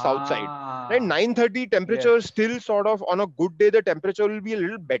from the south side. Right? Ah. 9:30 Yes. temperature still sort of, on a good day, the temperature will be a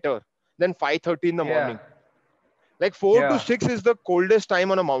little better than 5:30 in the Yeah. morning. Like 4 to Yeah. 6 is the coldest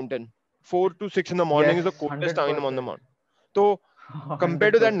time on a mountain. 4 to 6 in the morning Yes. is the coldest time on the 100%. mountain. So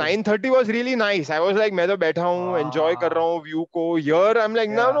compared to that, 100%. 9:30 was really nice. I was like, मैं तो बैठा हूँ, enjoy कर रहा Ah. हूँ view को. Here I'm like,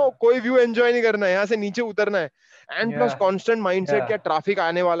 no, Yeah. no, कोई view enjoy नहीं करना है, यहाँ से नीचे उतरना है. And plus Yeah. constant mindset Yeah. क्या traffic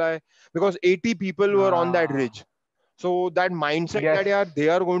आने वाला है, because 80 people were on that Ah. ridge. So that mindset Yes. that यार they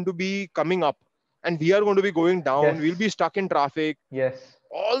are going to be coming up and we are going to be going down, Yes. we'll be stuck in traffic. Yes.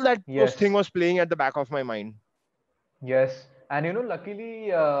 All that was thing Yes. was playing at the back of my mind. Yes. And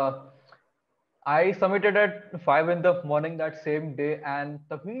luckily, I submitted at 5 in the morning that same day, and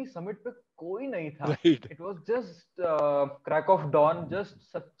तभी summit पे कोई नहीं था. Right, It was just crack of dawn,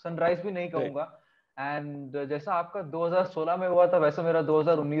 just sunrise भी नहीं right. कहूँगा. And जैसा आपका 2016 में हुआ था, वैसा मेरा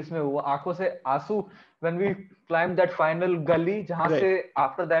 2019 में हुआ. आंखों से आंसू when we climbed that final गली, जहाँ Right. से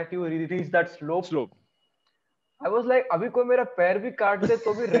after that you reach that slope. Slope. I was like, अभी कोई मेरा पैर भी काट दे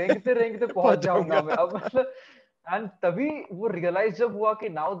तो भी रेंगते रेंगते पहुंच पहुंच जाऊंगा मैं. जाऊंगा. अब मतलब, एंड तभी वो रियलाइज जब हुआ कि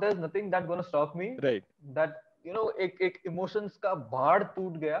now there is nothing that gonna stop me, Right. That एक इमोशंस का बाढ़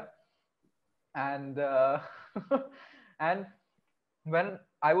टूट गया. And and when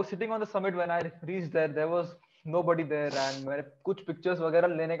I was sitting on the summit, when I reached there was nobody there, and मेरे कुछ पिक्चर्स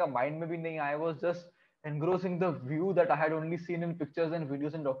वगैरह लेने का माइंड में भी नहीं. I was just engrossing the view that I had only seen in pictures and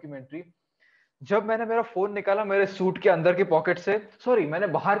videos and documentary. जब मैंने मेरा फोन निकाला मेरे सूट के अंदर की पॉकेट से, सॉरी मैंने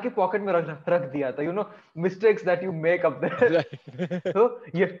बाहर की पॉकेट में रख दिया था, mistakes that you make up there. Right. तो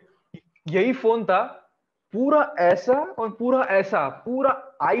यही फोन था, पूरा ऐसा और पूरा ऐसा, पूरा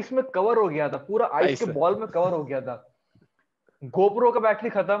आइस में कवर हो गया था, पूरा आइस के Ice. बॉल में कवर हो गया था. गोप्रो का बैटरी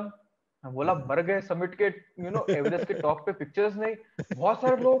खत्म. मैं बोला मर गए समिट के, एवरेस्ट के टॉप पे पिक्चर्स नहीं. बहुत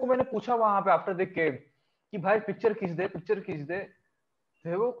सारे लोगों को मैंने पूछा वहां पे आफ्टर देख के कि भाई पिक्चर खींच दे.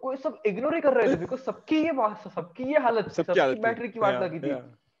 वो कोई सब इग्नोर ही कर रहे थे, बिकॉज सबकी ये हालत थी, सबकी सबकी हालत थी. बैटरी की वाट Yeah, लगी थी. yeah.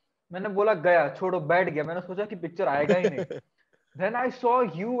 मैंने बोला गया, छोड़ो, बैठ गया. मैंने सोचा कि पिक्चर आएगा ही नहीं. Then I saw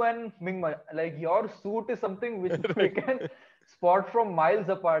you and Mingma, like your suit is something which we Right. can spot from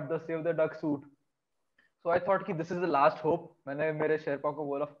miles apart, the Save the Duck suit. So I thought कि this is the last hope. मैंने मेरे शेरपा को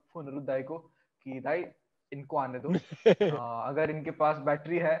बोला, फुनरुद दाई को, कि दाई इनको आने दो, अगर इनके पास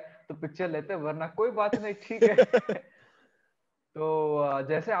बैटरी है तो पिक्चर लेते, वरना कोई बात नहीं, ठीक है. तो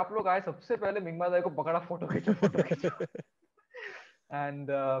जैसे आप लोग आए, सबसे पहले मिंगमा दाई को पकड़ा, फोटो खींचो.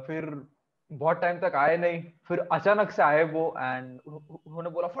 एंड फिर बहुत टाइम तक आए नहीं, फिर अचानक से आए वो, एंड उन्होंने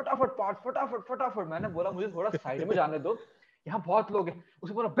बोला फटाफट पार्ट, फटाफट. मैंने बोला मुझे थोड़ा साइड में जाने दो, यहाँ बहुत लोग हैं.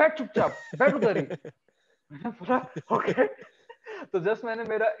 उसे बोला बैठ चुपचाप, बैठ उधर ही. मैंने बोला ओके. तो जस्ट मैंने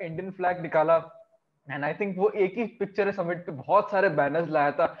मेरा इंडियन फ्लैग निकाला, एंड आई थिंक वो एक ही पिक्चर है समिट पे बहुत सारे बैनर्स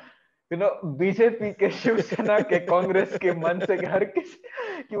लाया था, यू नो, बीजेपी के, शिवसेना के, कांग्रेस के, मन से के, हर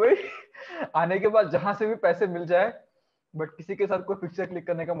किसी कि भाई आने के बाद जहां से भी पैसे मिल जाए, बट किसी के साथ कोई पिक्चर क्लिक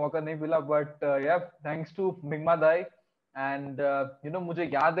करने का मौका नहीं मिला. But yeah thanks to Mingma dai. And you know मुझे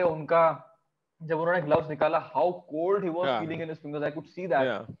याद है उनका जब उन्होंने ग्लव्स निकाला, how cold he was Yeah, feeling in his fingers, I could see that.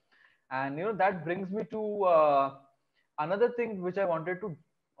 yeah. And you know that brings me to another thing which I wanted to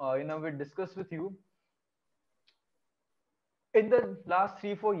we discuss with you. In the last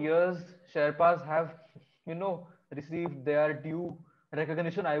 3-4 years, Sherpas have, you know, received their due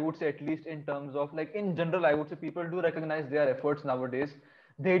recognition. I would say, at least in terms of, like, in general, I would say people do recognize their efforts nowadays.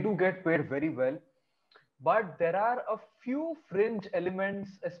 They do get paid very well, but there are a few fringe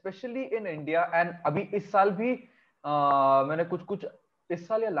elements, especially in India. And अभी इस साल भी मैंने कुछ कुछ इस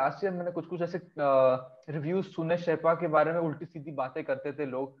साल या लास्ट ईयर मैंने कुछ कुछ ऐसे रिव्यूज सुने शेरपा के बारे में, उल्टी सीधी बातें करते थे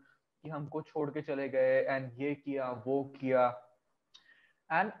लोग कि हमको छोड़ के चले गए एंड ये किया वो किया.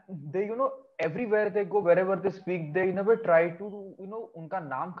 And they you know everywhere they go, wherever they speak, they in a way try to you know उनका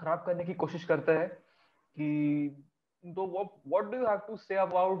नाम खराब करने की कोशिश करते हैं. कि so what do you have to say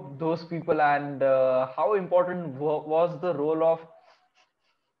about those people, and how important was the role of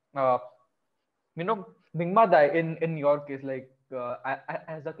uh, you know Mingma Dai in your case, like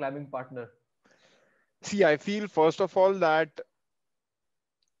as a climbing partner? See, I feel first of all that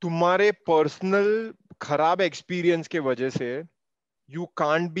तुम्हारे personal खराब experience के वजह से you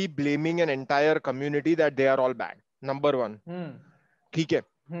can't be blaming an entire community that they are all bad. Number one. ठीक है.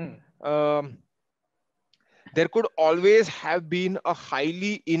 There could always have been a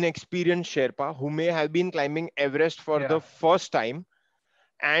highly inexperienced Sherpa who may have been climbing Everest for the first time,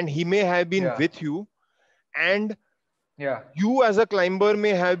 and he may have been with you, and you as a climber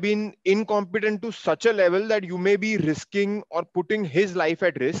may have been incompetent to such a level that you may be risking or putting his life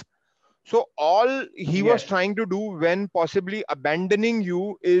at risk. So all he was trying to do when possibly abandoning you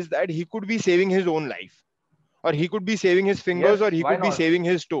is that he could be saving his own life, or he could be saving his fingers, or he could be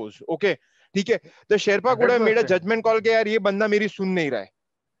saving his toes. Okay, ठीक है. The Sherpa could have made a judgment call कि यार ये बंदा मेरी सुन नहीं रहा है,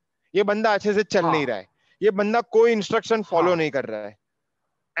 ये बंदा अच्छे से चल नहीं रहा है, ये बंदा कोई इंस्ट्रक्शन फॉलो नहीं कर रहा है,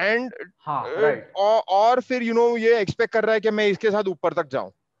 एंड और फिर यू नो ये एक्सपेक्ट कर रहा है कि मैं इसके साथ ऊपर तक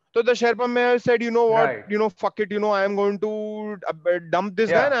जाऊं. So the Sherpa may have said, you know what, you know, fuck it, you know, I am going to dump this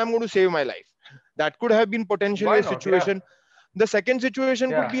guy and I am going to save my life. That could have been potentially a situation. The second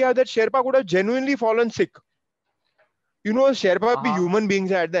situation could be that Sherpa could have genuinely fallen sick. You know, Sherpa भी human beings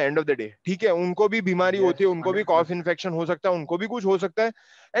है at the end of the day. ठीक है, उनको भी बीमारी होती है, उनको भी cough infection हो सकता है, उनको भी कुछ हो सकता है,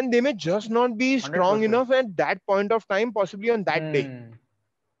 and they may just not be strong enough at that point of time, possibly on that day.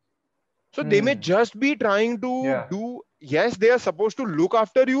 So they may just be trying to do, yes, they are supposed to look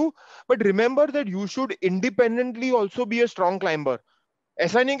after you, but remember that you should independently also be a strong climber.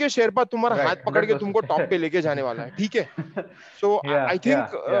 ऐसा नहीं कि शेरपा तुम्हारा हाथ पकड़ के तुमको top पे लेके जाने वाला है, ठीक है? So I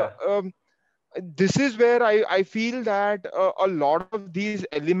think this is where I feel that a lot of these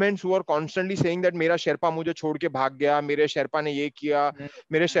elements who are constantly saying that मेरा शेरपा मुझे छोड़ के भाग गया, मेरे शेरपा ने ये किया,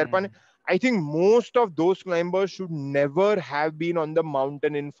 मेरे शेरपा ने, I think most of those climbers should never have been on the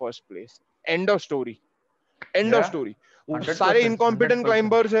mountain in first place. End of story. End of story. सारे incompetent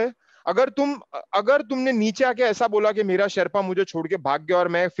climbers है. अगर तुमने नीचे आके ऐसा बोला कि मेरा शेरपा मुझे छोड़ के भाग गया और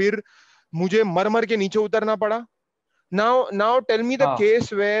मैं फिर मुझे मर मर के नीचे उतरना पड़ा. Now tell me the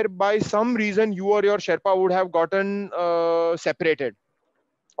case where by some reason you or your Sherpa would have gotten separated.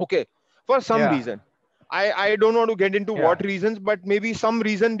 Okay, for some reason. I don't want to get into what reasons, but maybe some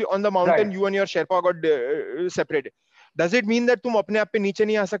reason on the mountain you and your Sherpa got separated. Does it mean that तुम अपने आप पे नीचे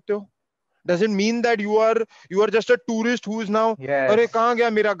नहीं आ सकते हो? Does it mean that you are just a tourist who is now, अरे कहाँ गया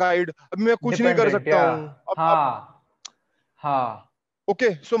मेरा guide? अभी मैं कुछ नहीं कर सकता हूँ.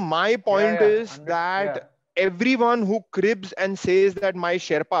 Okay, so my point is that everyone who cribs and says that my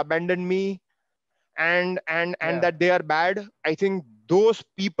Sherpa abandoned me and that they are bad, I think those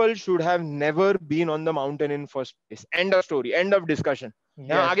people should have never been on the mountain in first place. End of story. End of discussion.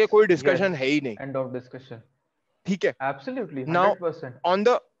 यहाँ आगे कोई discussion है ही नहीं. End of discussion. ठीक है. Absolutely. 100%.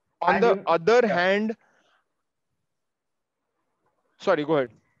 Now on the other hand, sorry, go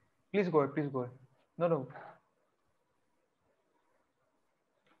ahead. Please go ahead. No.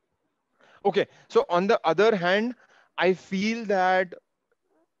 Okay, so on the other hand, I feel that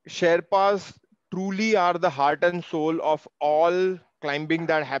Sherpas truly are the heart and soul of all climbing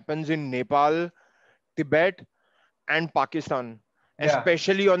that happens in Nepal, Tibet, and Pakistan,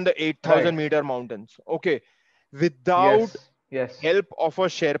 especially on the 8,000 meter mountains. Okay, without help of a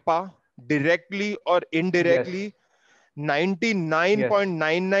Sherpa, directly or indirectly, Yes.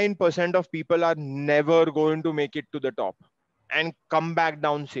 99.99% of people are never going to make it to the top and come back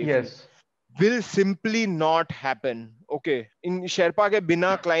down safely. Yes. Will simply not happen. Okay, इन शेरपा के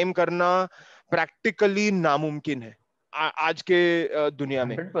बिना climb करना practically नामुमकिन है आज के दुनिया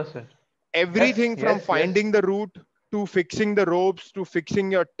में. 100%. Yes. Everything from Yes. Yes. finding the route to fixing the ropes to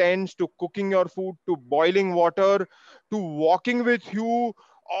fixing your tents to cooking your food to boiling water to walking with you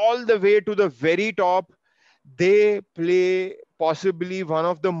all the way to the very top, they play possibly one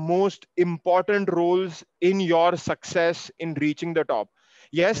of the most important roles in your success in reaching the top.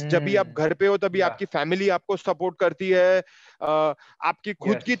 Yes, जब भी आप Hmm. घर पे हो तभी Yeah. आपकी family आपको support करती है, आपकी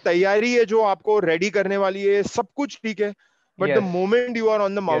खुद Yes. की तैयारी है जो आपको रेडी करने वाली है, सब कुछ ठीक है. But the Yes. moment you are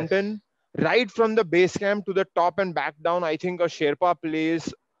on the Yes. mountain, right from the base camp to the top and back down, I think a Sherpa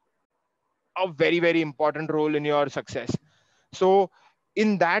plays a very, very important role in your success. So,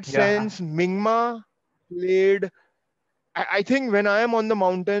 in that Yeah. sense, Mingma played. I think when I am on the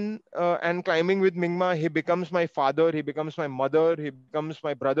mountain and climbing with Mingma, he becomes my father, he becomes my mother, he becomes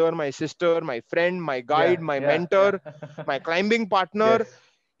my brother, my sister, my friend, my guide, Yeah. my Yeah. Yeah. mentor, my climbing partner. Yes.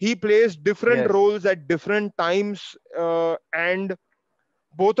 He plays different Yes. roles at different times, and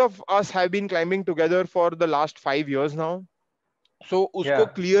both of us have been climbing together for the last 5 years now. So उसको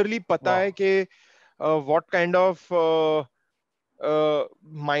Yeah. clearly पता है Wow. कि what kind of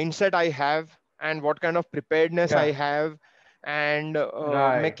mindset I have and what kind of preparedness I Yeah. have and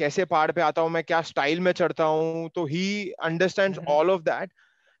मैं Right. कैसे पहाड़ पे आता हूँ, मैं क्या स्टाइल में चढ़ता हूँ, तो he understands Mm-hmm. all of that,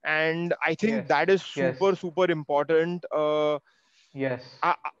 and I think Yes. that is Yes. super super important. Yes. I,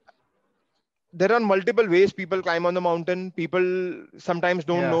 there are multiple ways people climb on the mountain. People sometimes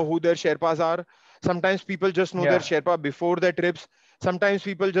don't Yeah. know who their Sherpas are. Sometimes people just know their Yeah. Sherpa before their trips. Sometimes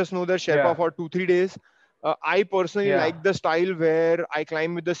people just know their Sherpa Yeah. for 2 3 days. I personally Yeah. like the style where I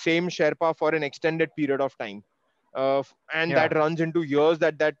climb with the same Sherpa for an extended period of time, and Yeah. that runs into years.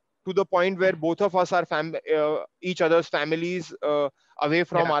 That to the point where both of us are each other's families, away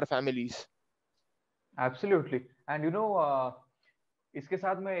from Yeah. our families. Absolutely. And इसके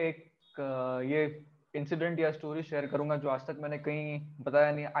साथ मैं एक ये incident या story share करूंगा जो आज तक मैंने कहीं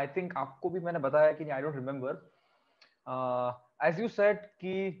बताया नहीं. आई थिंक आपको भी मैंने बताया कि I don't remember. As you said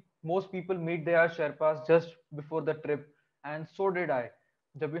कि most people meet there sherpas just before the trip and so did I.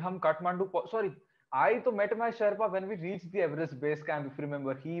 जब भी हम Kathmandu, sorry, I to met my Sherpa when we reached the Everest base camp. If you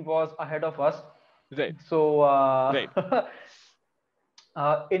remember, he was ahead of us. Right, So right.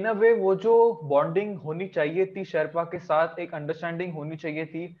 In a वे वो जो bonding होनी चाहिए थी शेरपा के साथ, एक अंडरस्टैंडिंग होनी चाहिए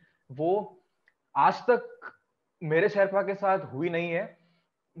थी, वो आज तक मेरे शेरपा के साथ हुई नहीं है.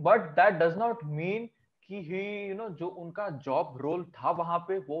 But that does not mean कि ही जो उनका जॉब रोल था वहां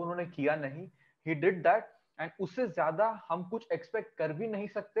पे वो उन्होंने किया नहीं. ही डिड दैट, एंड उससे ज्यादा हम कुछ एक्सपेक्ट कर भी नहीं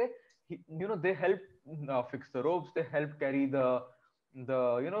सकते. They help fix the ropes, they help carry the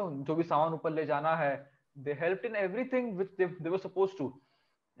जो भी सामान ऊपर ले जाना है. they helped in everything which they were supposed to.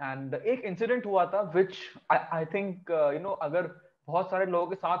 And एक इंसिडेंट हुआ था which I think अगर बहुत सारे लोगों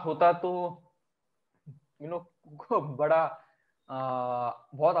के साथ होता तो बड़ा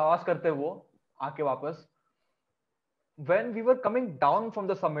बहुत आवाज करते वो आके वापस. When we were coming down from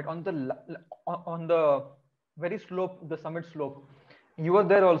the summit on the very slope, the summit slope, you were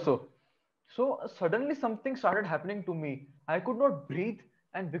there also. So suddenly something started happening to me. I could not breathe,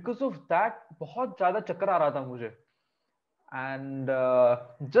 and because of that बहुत ज्यादा चक्कर आ रहा था मुझे. And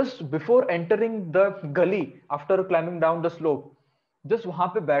just before entering the gully after climbing down the slope, just वहां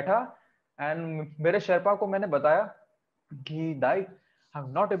पे बैठा and मेरे शेरपा को मैंने बताया कि दाई,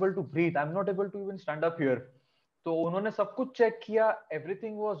 I'm not able to breathe, I'm not able to even stand up here. तो उन्होंने सब कुछ चेक किया,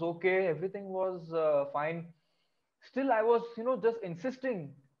 everything was okay, everything was fine. Still I was just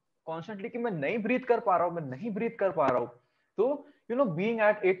insisting constantly कि मैं नहीं breathe कर पा रहा हूँ, मैं नहीं breathe कर पा रहा हूँ. तो being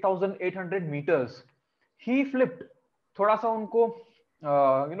at 8,800 meters, he flipped. थोड़ा सा उनको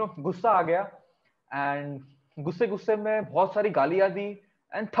गुस्सा आ गया, एंड गुस्से गुस्से में बहुत सारी गालियां दी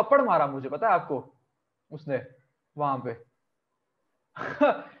एंड थप्पड़ मारा मुझे. पता है आपको उसने वहां पे?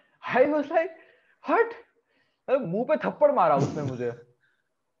 आई वाज लाइक हट, मुंह पे थप्पड़ मारा उसने मुझे.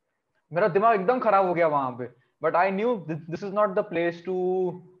 मेरा दिमाग एकदम खराब हो गया वहां पे. But I knew this is not the place to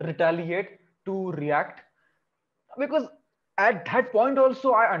retaliate, to react, because at that point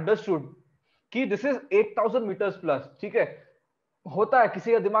also I understood कि दिस इज 8,000 मीटर्स प्लस. ठीक है, होता है,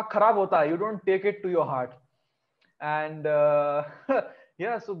 किसी का दिमाग खराब होता है, you don't take it to your heart. And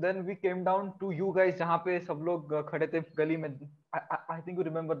yeah, so then we came down to you guys जहां पे सब लोग खड़े थे गली में. I think you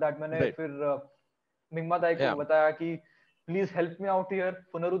remember that. मैंने Right. फिर मिंगमा दाई को Yeah. बताया कि please help me out here.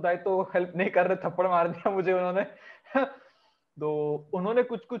 पुनरु दाई तो हेल्प नहीं कर रहे, थप्पड़ मार दिया मुझे उन्होंने. तो उन्होंने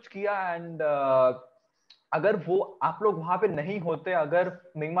कुछ कुछ किया, एंड अगर वो आप लोग वहां पे नहीं होते, अगर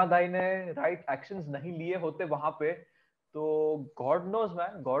मिंगमा दाई ने राइट एक्शंस नहीं लिए होते वहां पे, तो God knows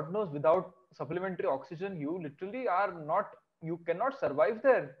man, God knows, without supplementary oxygen you literally are not, you cannot survive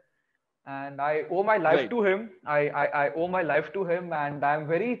there. And I owe my life Right. to him. I owe my life to him, and I'm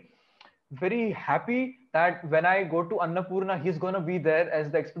very happy that when I go to Annapurna, he's gonna be there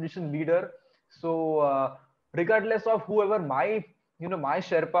as the expedition leader. So regardless of whoever my, my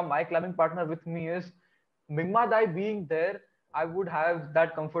Sherpa, my climbing partner with me is, Mingma Dai being there, I would have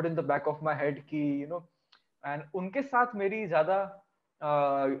that comfort in the back of my head कि and उनके साथ मेरी ज्यादा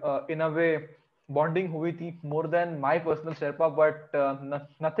in a way bonding हुई थी, more than my personal Sherpa, but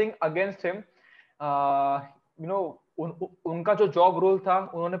nothing against him. You know, उनका जो job role था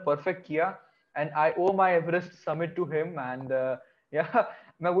उन्होंने परफेक्ट किया, and I O my Everest summit to him. And या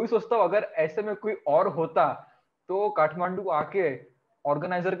मैं वही सोचता हूँ, अगर ऐसे में कोई और होता तो काठमांडू आके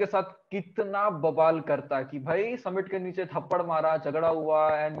ऑर्गेनाइजर के साथ कितना बवाल करता कि भाई समिट के नीचे थप्पड़ मारा, झगड़ा हुआ,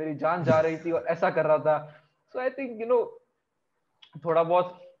 एंड मेरी जान जा रही थी और ऐसा कर रहा था. सो आई थिंक थोड़ा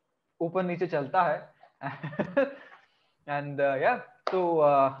बहुत ऊपर नीचे चलता है. एंड या तो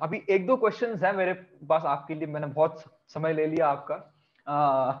अभी एक दो क्वेश्चंस है मेरे पास आपके लिए, मैंने बहुत समय ले लिया आपका.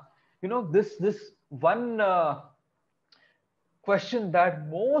 This one question that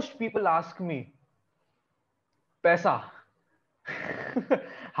most people ask me, पैसा.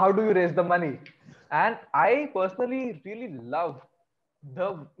 How do you raise the money? And I personally really love the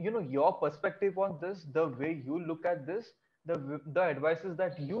your perspective on this, the way you look at this, the advices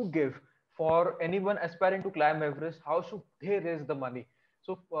that you give for anyone aspiring to climb Everest. How should they raise the money?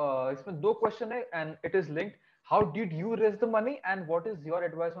 So इसमें दो question है and it is linked. How did you raise the money, and what is your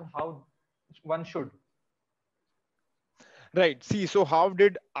advice on how one should? Right. See, so how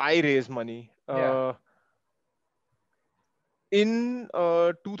did I raise money? Yeah. In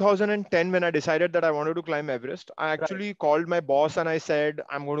 2010, when I decided that I wanted to climb Everest, I actually called my boss and I said,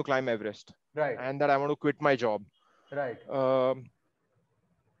 I'm going to climb Everest. Right. And that I want to quit my job. Right.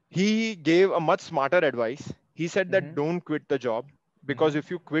 He gave a much smarter advice. He said that don't quit the job, because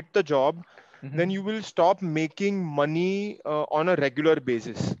if you quit the job, then you will stop making money on a regular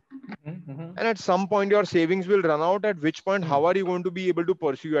basis. And at some point, your savings will run out, at which point, how are you going to be able to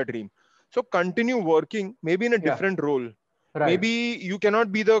pursue your dream? So continue working, maybe in a different role. Right. Maybe you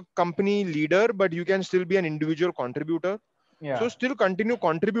cannot be the company leader, but you can still be an individual contributor. Yeah. So still continue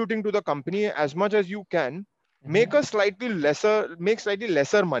contributing to the company as much as you can. Make slightly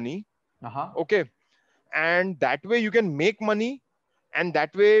lesser money. Okay. And that way you can make money. And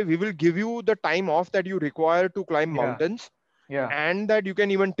that way we will give you the time off that you require to climb mountains. Yeah. And that you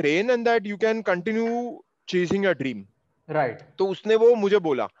can even train, and that you can continue chasing your dream. Right. So उसने वो मुझे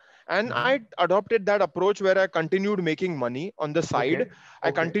बोला. And I adopted that approach where I continued making money on the side. Okay.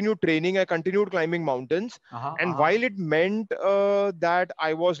 I continued training. I continued climbing mountains. And while it meant that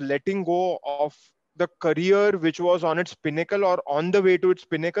I was letting go of the career which was on its pinnacle or on the way to its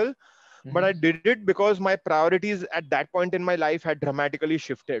pinnacle, but I did it because my priorities at that point in my life had dramatically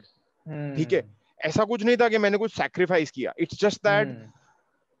shifted. ठीक है, ऐसा कुछ नहीं था कि मैंने कुछ sacrifice किया. It's just that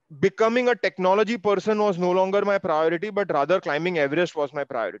becoming a technology person was no longer my priority, but rather climbing Everest was my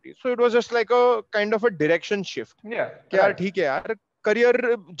priority. So it was just like a kind of a direction shift. Yeah. कि यार ठीक है यार, career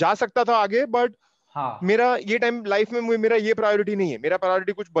जा सकता था आगे, but मेरा ये टाइम लाइफ में मेरा ये प्रायोरिटी नहीं है, मेरा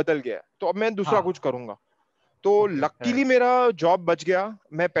प्रायोरिटी कुछ बदल गया, तो अब मैं दूसरा कुछ करूंगा. तो लकीली मेरा जॉब बच गया,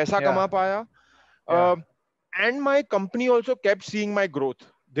 मैं पैसा कमा पाया, and my company also kept seeing my growth.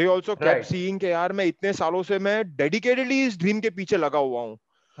 They also kept seeing कि यार मैं इतने सालों से मैं dedicatedly इस ड्रीम के पीछे लगा हुआ हूँ.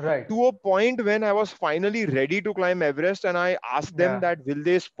 Right. To a point when I was finally ready to climb Everest, and I asked them that will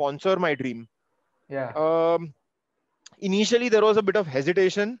they sponsor my dream? Yeah. Initially there was a bit of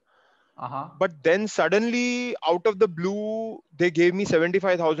hesitation, but then suddenly out of the blue they gave me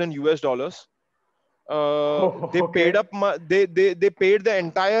 $75,000. They paid up they paid the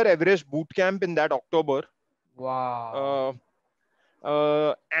entire Everest boot camp in that October. Wow.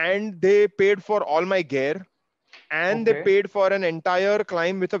 And they paid for all my gear. And they paid for an entire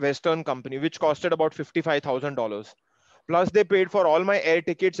climb with a Western company, which costed about $55,000. Plus, they paid for all my air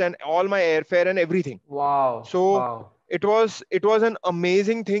tickets and all my airfare and everything. Wow! So it was an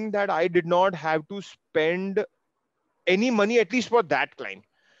amazing thing that I did not have to spend any money, at least for that climb.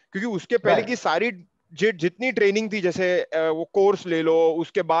 क्योंकि उसके पहले की सारी जितनी training थी, जैसे वो course ले लो,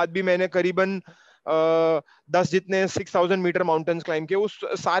 उसके बाद भी मैंने करीबन 10 जितने 6,000 मीटर माउंटेन्स क्लाइम किए, उस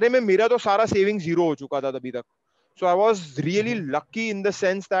सारे में मेरा तो सारा सेविंग जीरो हो चुका था तभी तक. So I was really lucky in the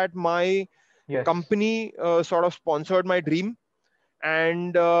sense that my company sort of sponsored my dream,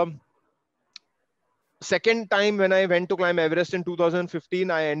 and second time when I went to climb Everest in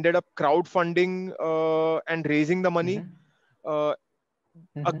 2015, I ended up crowdfunding and raising the money. Mm-hmm. Uh,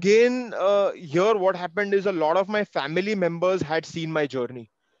 Mm-hmm. Again, here what happened is a lot of my family members had seen my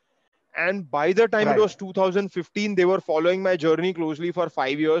journey. And by the time it Right. was 2015, they were following my journey closely for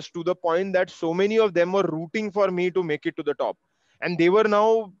 5 years, to the point that so many of them were rooting for me to make it to the top. And they were now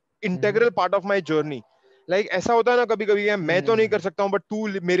Mm-hmm. integral part of my journey. Like ऐसा होता है ना कभी कभी, मैं तो नहीं कर Mm. सकता हूँ, but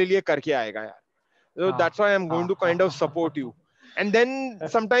तू मेरे लिए करके आएगा यार. So Ah, that's why I'm going ah, to kind of support you. And then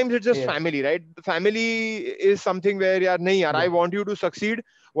sometimes it's just yes. family, right? Family is something where yaar, nahi yaar, I Yeah. want you to succeed,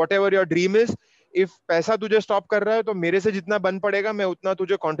 whatever your dream is. If पैसा तुझे stop कर रहा है तो मेरे से जितना बन पड़ेगा मैं उतना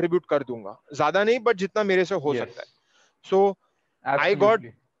तुझे contribute कर दूंगा, ज्यादा नहीं but जितना मेरे से हो सकता है. Yes. So I got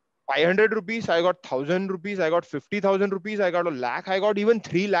Absolutely. 500 rupees, I got 1000 rupees, I got 50,000 rupees, I got a lakh, I got even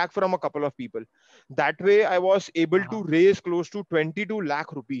 3 lakh from a couple of people. That way I was able Uh-huh. to raise close to 22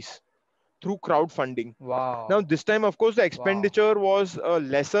 lakh rupees through crowdfunding. Now, Wow. this time, of course, the Wow. expenditure was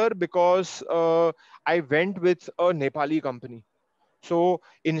lesser because I went with a Nepali company. So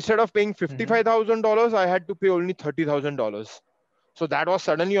instead of paying Mm-hmm. $55,000, I had to pay only $30,000. So that was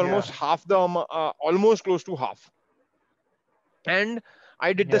suddenly Yeah. almost half the, almost close to half. And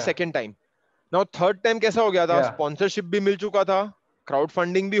I did the Yeah. second time. Now, third time कैसा हो गया था? Yeah. Sponsorship भी मिल चुका था,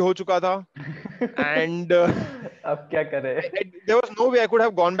 crowdfunding भी हो चुका था, and अब क्या करें? there was no way I could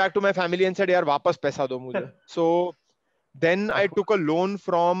have gone back to my family and said, यार वापस पैसा दो मुझे. So then I Of took a course. loan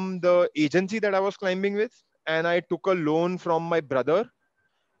from the agency that I was climbing with, and I took a loan from my brother,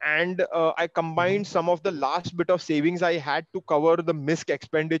 and I Mm-hmm. combined some of the last bit of savings I had to cover the MISC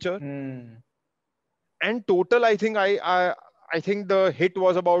expenditure. Mm. And total, I think the hit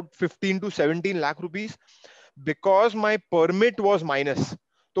was about 15 to 17 lakh rupees, because my permit was minus.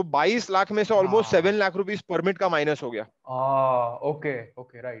 तो 22 लाख में से almost 7 Ah. lakh rupees permit का minus हो गया. Ah. Okay.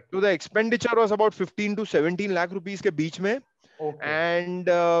 Okay. Right. So the expenditure was about 15 to 17 lakh rupees के बीच में. Okay. And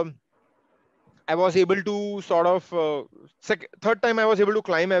I was able to sort of third time I was able to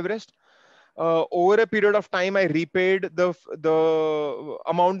climb Everest. Over a period of time, I repaid the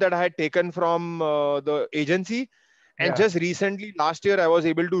amount that I had taken from the agency, and Yeah. just recently, last year, I was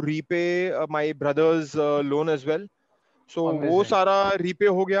able to repay my brother's loan as well. So वो Amazing. सारा repay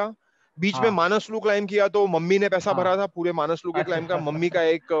हो गया. बीच में हाँ. Monsoon climb किया तो mummy ने पैसा भरा था हाँ. पूरे मानसलू के क्लाइम का. अच्छा. मम्मी का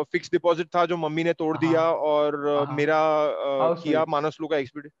एक फिक्स डिपॉजिट था जो मम्मी ने तोड़ दिया, हाँ. और हाँ. मेरा How किया sweet. मानसलू का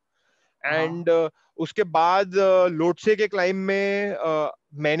एक्सपीडिशन. हाँ. एंड उसके बाद लोटसे के क्लाइम में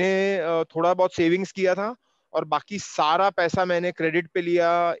मैंने थोड़ा बहुत सेविंग्स किया था, और बाकी सारा पैसा मैंने क्रेडिट पे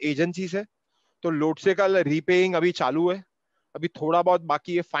लिया एजेंसी से. तो लोटसे का रीपेइंग अभी चालू है, अभी थोड़ा बहुत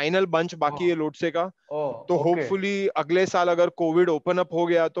बाकी है, फाइनल बंच बाकी है Oh. लोटसे का. Oh. तो Okay. होपफुली अगले साल अगर कोविड ओपन अप हो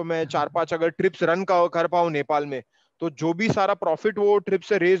गया तो मैं 4-5 अगर ट्रिप्स रन कर पाऊँ नेपाल में, तो जो भी सारा प्रॉफिट वो ट्रिप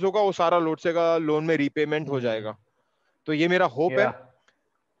से रेज होगा वो सारा लोटसे का लोन में रीपेमेंट हो Hmm. जाएगा. तो ये मेरा होप है. Yeah.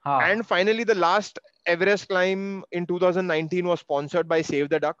 हाँ. And finally, the last Everest climb in 2019 was sponsored by Save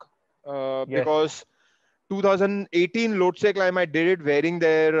the Duck, Yes. because 2018 Lhotse climb I did it wearing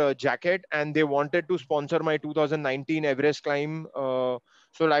their jacket, and they wanted to sponsor my 2019 Everest climb, so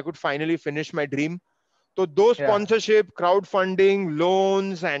that I could finally finish my dream. So those Yeah. sponsorship, crowdfunding,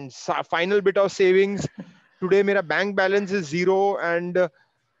 loans, and final bit of savings. Today, my bank balance is zero, and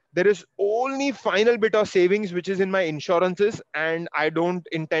there is only final bit of savings which is in my insurances, and I don't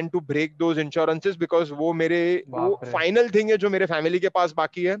intend to break those insurances, because वो बाप रे. final thing है जो मेरे family के पास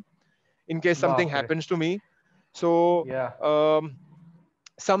बाकी है in case something बाप रे. happens to me. So Yeah.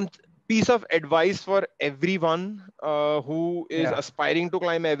 some piece of advice for everyone who is Yeah. aspiring to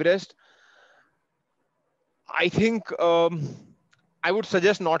climb Everest. I think I would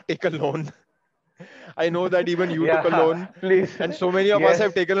suggest not take a loan. I know that even you took a Yeah. loan, Please. and so many of us Yes.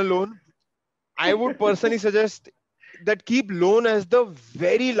 have taken a loan. I would personally suggest that keep loan as the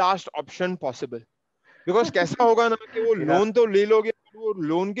very last option possible. Because कैसा होगा ना कि वो Yeah. Loan तो ले लोगे, वो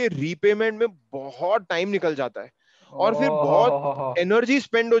loan के रीपेमेंट में बहुत टाइम निकल जाता है, और फिर बहुत Oh. एनर्जी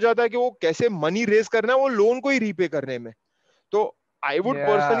स्पेंड हो जाता है कि वो कैसे मनी रेज करना है वो लोन को ही रीपे करने में. तो I would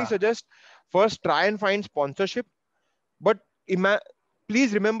personally Yeah. Suggest first try and find sponsorship, but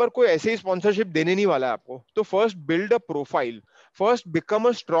please remember कोई ऐसे ही स्पॉन्सरशिप देने नहीं वाला है आपको. तो first build a profile, first become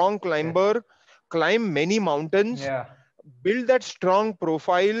a strong Yes. Climber, climb many mountains, Yeah. build that strong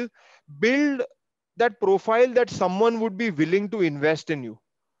profile, build that profile that someone would be willing to invest in you.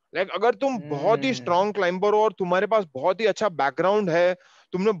 Like अगर तुम बहुत ही Hmm. strong climber हो और तुम्हारे पास बहुत ही अच्छा background है,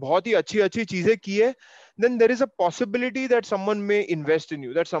 तुमने बहुत ही अच्छी अच्छी चीजें की है, then there is a possibility that someone may invest in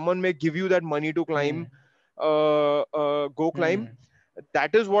you, that someone may give you that money to climb, Hmm. go climb. Hmm.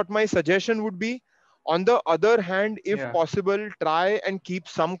 That is what my suggestion would be. On the other hand, if Yeah. possible, try and keep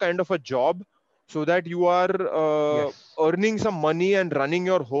some kind of a job, so that you are Yes. earning some money and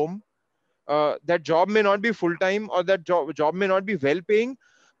running your home. That job may not be full time, or that job may not be well paying,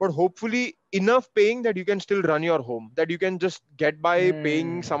 but hopefully enough paying that you can still run your home, that you can just get by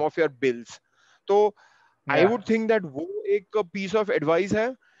paying some Hmm. of your bills. So I Yeah. would think that वो एक piece of advice है.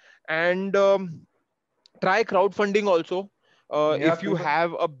 And try crowdfunding also. Yeah. If you People.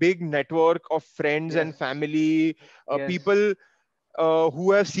 have a big network of friends Yes. and family, Yes. people who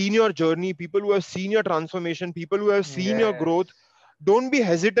have seen your journey, people who have seen your transformation, people who have seen your Yes. growth, don't be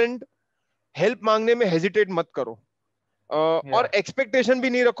hesitant. Help मांगने में hesitate मत करो. और Yeah. Expectation भी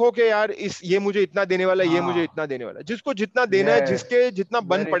नहीं रखो कि यार इस ये मुझे इतना देने वाला है, ये मुझे हाँ. इतना देने वाला है. जिसको जितना देना है, Yes. जिसके जितना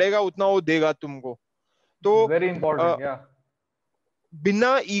बन Very, पड़ेगा उतना वो देगा तुमको. तो very important. Yeah.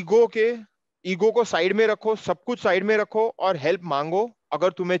 बिना ईगो को साइड में रखो, सब कुछ साइड में रखो और हेल्प मांगो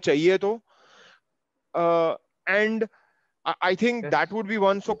अगर तुम्हें चाहिए तो. And I think Yes. that would be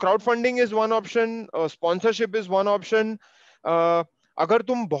one. So crowdfunding is one option. Sponsorship is one option. अगर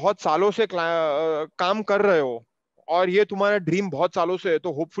तुम बहुत सालों से काम कर रहे हो और ये तुम्हारा ड्रीम बहुत सालों से है,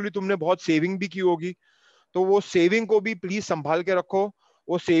 तो होपफुली तुमने बहुत सेविंग भी की होगी. तो वो सेविंग को भी प्लीज संभाल के रखो.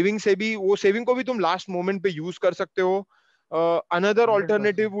 वो सेविंग को भी तुम लास्ट मोमेंट पे यूज कर सकते हो. Another 100%.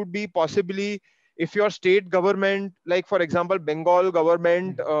 Alternative would be possibly if your state government, like for example Bengal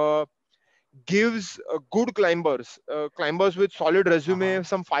government, gives good climbers with solid resume, Uh-huh.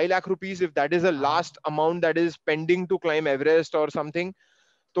 some 5 lakh rupees, if that is the Uh-huh. last amount that is pending to climb Everest or something.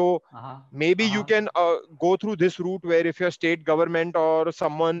 So Uh-huh. maybe you Uh-huh. can go through this route, where if your state government or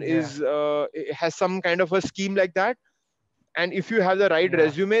someone Yeah. is has some kind of a scheme like that, and if you have the right Yeah.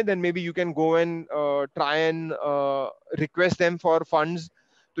 resume, then maybe you can go and try and request them for funds.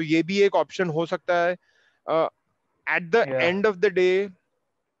 तो ये भी एक option हो सकता है. uh, at the Yeah. end of the day,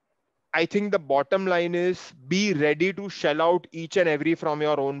 I think the bottom line is be ready to shell out each and every from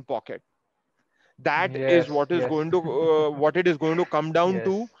your own pocket. That is Yes. what is Yes. going to what it is going to come down Yes.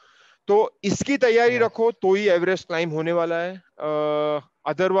 to. तो इसकी तैयारी Yes. रखो तो ही Everest climb होने वाला है.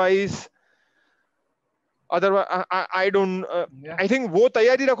 Otherwise otherwise I don't. Yeah. I think वो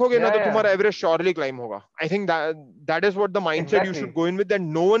तैयारी रखोगे ना Yeah. तो Yeah. तुम्हारा एवरेस्ट श्योरली क्लाइम होगा. I think that is what the mindset you should Exactly. go in with, that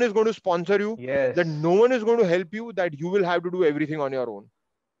no one is going to sponsor you, Yes. that no one is going to help you, that you will have to do everything on your own.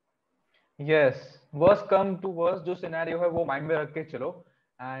 Yes. Worst come to worst, जो scenario है वो mind में रख के चलो.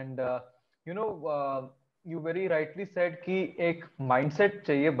 And you no you very rightly said कि एक mindset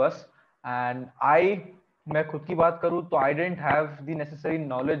चाहिए बस. एंड मैं खुद की बात करूँ तो आई didn't have the necessary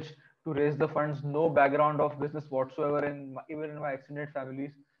knowledge to raise the funds, no background of business whatsoever even in my extended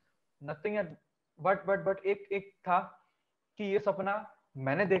families, nothing at, but एक था कि ये सपना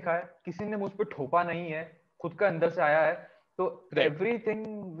मैंने देखा है, किसी ने मुझ पे ठोपा नहीं है, खुद का अंदर से आया है. तो Right. everything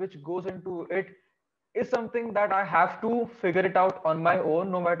which goes into it is something that I have to figure it out on my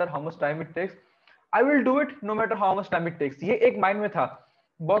own, no matter how much time it takes. I will do it no matter how much time it takes. ये एक mind में था.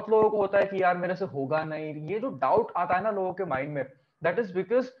 बहुत लोगों को होता है कि यार मेरे से होगा नहीं, ये जो डाउट आता है ना लोगों के माइंड में, दैट इज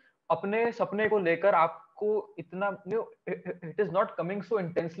बिकॉज अपने सपने को लेकर आपको इतना it is not coming so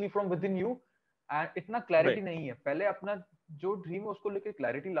intensely from with in you, and इतना क्लैरिटी Right. नहीं है. पहले अपना जो ड्रीम है उसको लेकर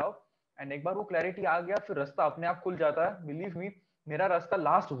क्लैरिटी लाओ, एंड एक बार वो क्लैरिटी आ गया फिर रास्ता अपने आप खुल जाता है. बिलीव मी, मेरा रास्ता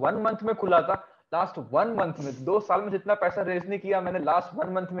लास्ट 1 मंथ में खुला था. लास्ट 1 मंथ में, 2 साल में जितना पैसा रेज नहीं किया मैंने लास्ट 1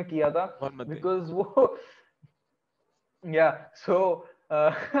 मंथ में किया था. 1 month. बिकॉज वो या सो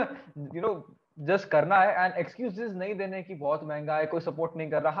यू नो जस्ट करना है, एंड एक्सक्यूजेस नहीं देने की बहुत महंगा है, कोई सपोर्ट नहीं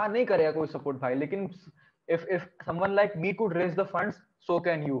कर रहा. हाँ नहीं करेगा कोई सपोर्ट भाई, लेकिन if someone like me could raise the funds, so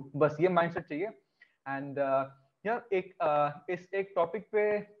can you. बस ये माइंडसेट चाहिए. एंड यार एक टॉपिक पे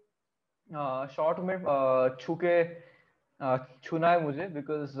शॉर्ट में छूना है मुझे,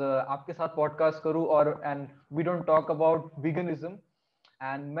 बिकॉज आपके साथ पॉडकास्ट करूं और and we don't talk about veganism.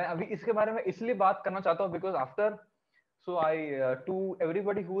 And मैं अभी इसके बारे में इसलिए बात करना चाहता हूँ because after so I to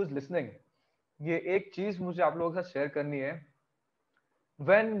everybody who is listening, ये एक चीज मुझे आप लोगों के साथ शेयर करनी है.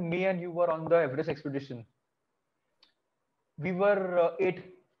 when me and you were on the Everest expedition, we were 8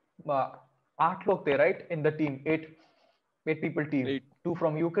 लोग थे, right, in the team, eight people team. 8. 2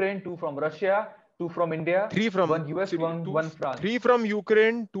 from Ukraine, 2 from Russia, 2 from India, 3 from 1 US, one France. 3 from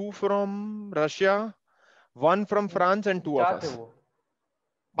Ukraine, 2 from Russia, 1 from France, and 2 of 4 थे us. वो.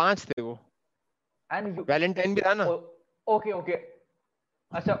 5 थे वो. And you, Valentine भी था ना. okay.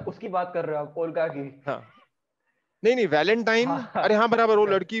 अच्छा उसकी बात कर रहे हो आप, ओल्गा की? हाँ. नहीं वैलेंटाइन. हाँ. अरे हाँ बराबर, वो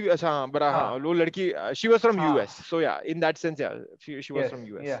लड़की. अच्छा हाँ बराबर. हाँ वो लड़की, she was from हाँ. US, so yeah, in that sense yeah, she was Yes, from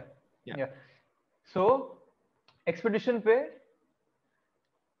US. yeah. So expedition पे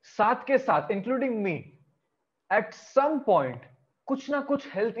साथ के साथ including me, at some point कुछ ना कुछ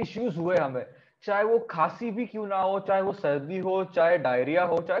हेल्थ इश्यूज हुए हमें, चाहे वो खांसी भी क्यों ना हो, चाहे वो सर्दी हो, चाहे डायरिया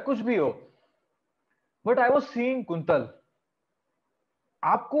हो, चाहे कुछ भी हो. But I was seeing quintal,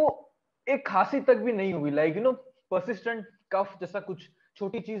 आपको एक खांसी तक भी नहीं हुई, लाइक परसिस्टेंट कफ जैसा कुछ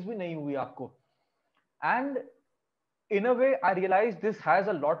छोटी चीज भी नहीं हुई आपको. And in a way I realized this has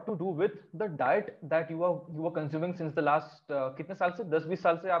a lot to do with the diet that you are consuming since the last कितने साल से, 10-20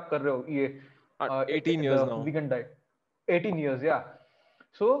 साल से आप कर रहे हो ये 18 the years now. vegan diet. 18 years, yeah.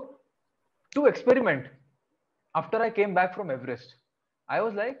 So to experiment, after I came back from Everest, I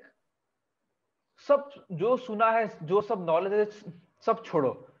was like, सब जो सुना है, जो सब नॉलेज है, सब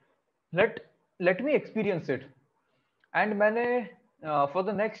छोड़ो, let let me experience it. And मैंने for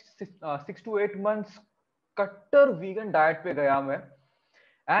the next 6 to 8 months कट्टर वीगन डाइट पे गया मैं.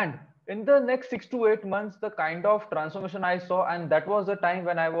 And in the next 6 to 8 months, the kind of transformation I saw, and that was the time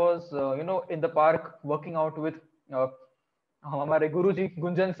when I was in the park working out with हमारे गुरुजी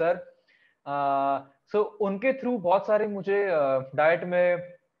Gunjan sir. सो उनके through बहुत सारे मुझे diet में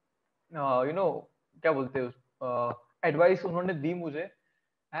क्या बोलते हैं एडवाइस उन्होंने दी मुझे.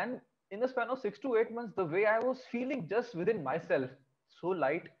 And in the span of 6 to 8 months, the way I was feeling just within myself, so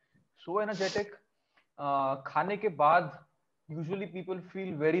light, so energetic. खाने के बाद usually people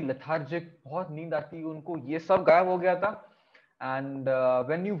feel very lethargic, बहुत नींद आती है उनको, ये सब गायब हो गया था. And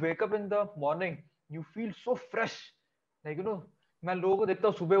when you wake up in the morning, you feel so fresh, like मैं लोगों को देखता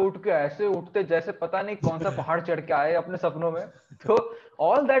हूँ सुबह उठ के ऐसे उठते जैसे पता नहीं कौन सा पहाड़ चढ़ के आए अपने सपनों में. तो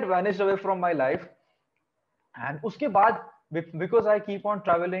all that vanished away from my life. And उसके बाद because I keep on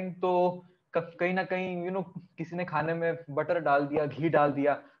travelling, तो कहीं ना कहीं किसी ने खाने में बटर डाल दिया, घी डाल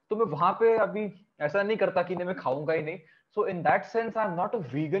दिया, तो मैं वहां पे अभी ऐसा नहीं करता कि नहीं मैं खाऊंगा ही नहीं. सो in that sense I am not a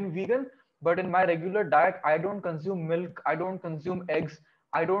vegan, but in my regular diet I don't consume milk, I don't consume eggs,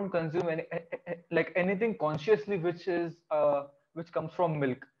 I don't consume like anything consciously which comes from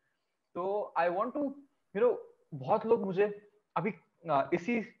milk. तो I want to बहुत लोग मुझे अभी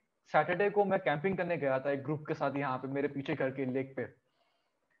इसी Saturday को मैं camping करने गया था एक ग्रुप के साथ यहाँ पे मेरे पीछे घर के लेक पे.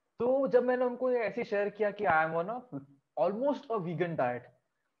 तो जब मैंने उनको ऐसे शेयर किया कि I am on almost a vegan diet,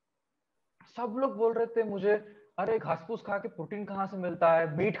 सब लोग बोल रहे थे मुझे, अरे घास फूस खा के प्रोटीन कहाँ से मिलता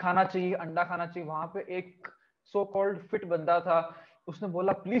है, मीट खाना चाहिए, अंडा खाना चाहिए. वहां पे एक सो कॉल्ड फिट बंदा था, उसने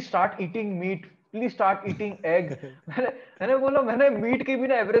बोला please start eating meat, please start eating egg. मैंने बोला मैंने मीट की भी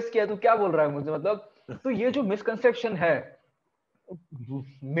ना एवरेस्ट किया, तू क्या बोल रहा है मुझे, मतलब. तो ये जो मिसकंसेप्शन है,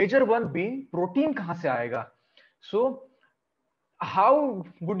 मेजर वन बीइंग प्रोटीन कहां से आएगा. So how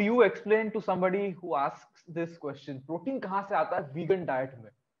would you explain to somebody who asks this question, protein कहां से आता है वीगन डाइट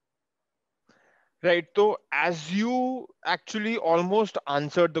में? Right. So as you actually almost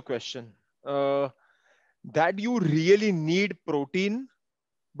answered the question, that you really need protein,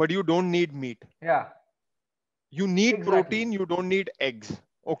 but you don't need meat. Yeah. You need Exactly. protein, you don't need eggs.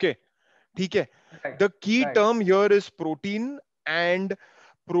 Okay. ठीक है. Right. The key Right. term here is protein, and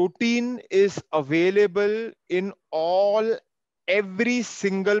protein is available in every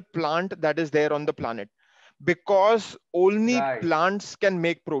single plant that is there on the planet, because only Right. plants can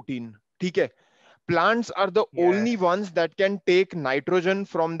make protein. ठीक है. Plants are the only Yes. ones that can take nitrogen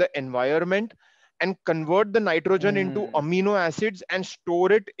from the environment and convert the nitrogen into amino acids and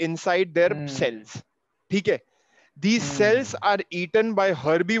store it inside their cells. ठीक है. These cells are eaten by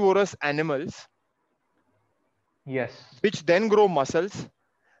herbivorous animals. Yes. Which then grow muscles.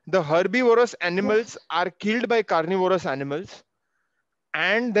 The herbivorous animals are killed by carnivorous animals,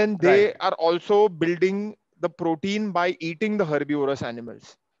 and then they are also building the protein by eating the herbivorous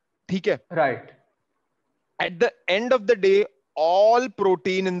animals. ठीक है. Right. At the end of the day, all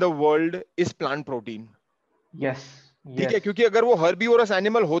protein in the world is plant protein. Yes. ठीक है, क्योंकि अगर वो herbivorous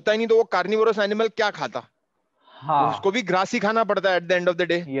animal होता ही नहीं तो वो carnivorous animal क्या खाता? हाँ. उसको भी ग्रास ही खाना पड़ता है at the end of the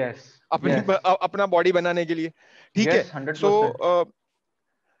day. Yes. अपना बॉडी बनाने के लिए. ठीक है. 100%.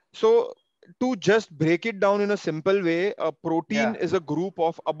 So to just break it down in a simple way, protein is a group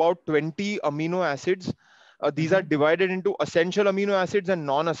of about 20 amino acids. These are divided into essential amino acids and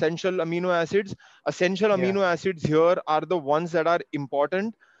non-essential amino acids. Essential amino acids here are the ones that are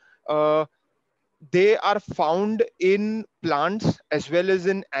important. They are found in plants as well as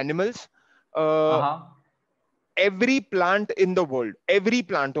in animals. Every plant in the world, every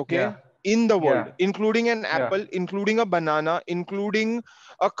plant, okay, in the world, including an apple, including a banana, including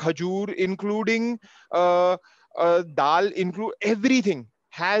a khajur, including dal, include everything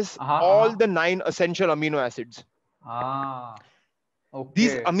has all the 9 essential amino acids. Okay.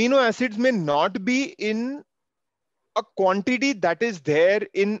 These amino acids may not be in a quantity that is there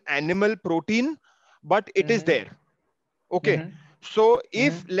in animal protein, but it is there. Okay. So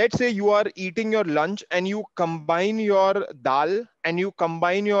if let's say you are eating your lunch and you combine your dal and you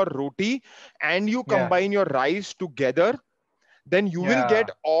combine your roti and you combine your rice together, then you will Yeah. get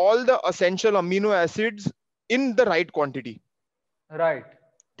all the essential amino acids in the right quantity. Right.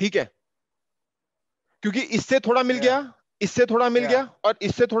 ठीक है, क्योंकि इससे थोड़ा मिल Yeah. गया, इससे थोड़ा मिल Yeah. गया और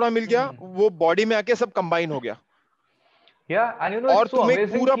इससे थोड़ा मिल गया, Hmm. वो बॉडी में आके सब कंबाइन हो गया Yeah. And you know, और it's so तुम्हें एक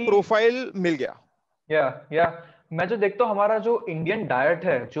amazing पूरा कि प्रोफाइल मिल गया. या मैं जो देखता हूँ हमारा जो इंडियन डाइट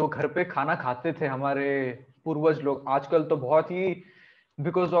है, जो घर पे खाना खाते थे हमारे पूर्वज लोग, आजकल तो बहुत ही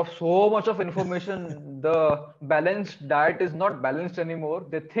because of so much of information, the balanced diet is not balanced anymore.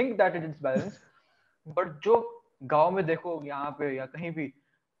 They think that it is balanced, but जो गांव में देखो, यहाँ पे या कहीं भी,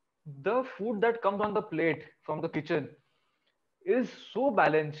 the food that comes on the plate from the kitchen is so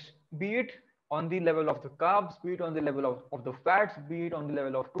balanced, be it on the level of the carbs, be it on the level of the fats, be it on the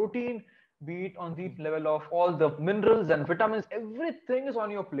level of protein, be it on the level of all the minerals and vitamins. Everything is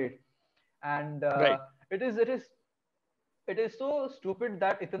on your plate. And Right. it is so stupid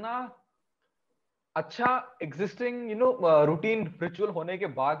that इतना अच्छा existing routine ritual होने के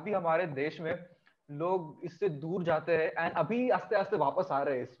बाद भी हमारे देश में लोग इससे दूर जाते हैं, एंड अभी आस्ते आस्ते वापस आ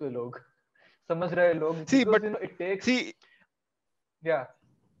रहे हैं इस पे लोग, समझ रहे हैं लोग, See, because but it takes. see, yeah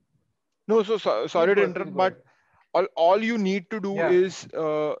no, please sorry to go ahead, please interrupt, go but ahead. all you need to do या. is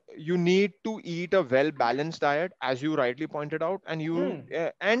you need to eat a well balanced diet, as you rightly pointed out, and you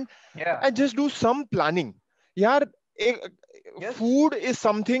या. and just do some planning. यार, yes. food is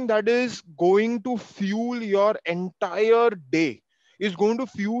something that is going to fuel your entire day, is going to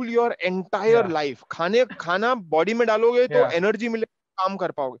fuel your entire yeah. life. खाना body में डालोगे तो या. Energy मिलेगी, काम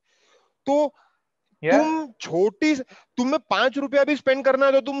कर पाओगे. तो या. तुम्हें 5 रुपया भी स्पेंड करना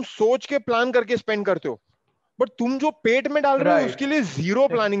है तो तुम सोच के प्लान करके स्पेंड करते हो, बट तुम जो पेट में डाल रहे हो राइट. उसके लिए जीरो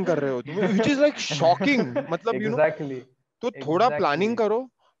प्लानिंग कर रहे हो तुम, विच इज लाइक शॉकिंग. मतलब एग्जैक्टली. तो थोड़ा प्लानिंग एग्जैक्टली. करो,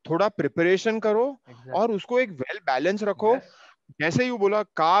 थोड़ा प्रिपरेशन करो और एग्जैक्टली. उसको एक वेल बैलेंस रखो. यस. जैसे यू बोला,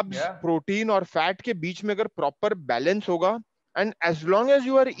 कार्ब्स, या. प्रोटीन और फैट के बीच में अगर प्रॉपर बैलेंस होगा, and as long as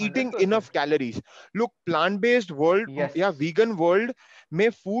you are eating enough 100%. Calories. Look, plant based world yes. या वीगन वर्ल्ड में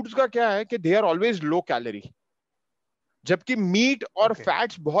फूड्स का क्या है कि they are always low calorie, जबकि मीट और ओके.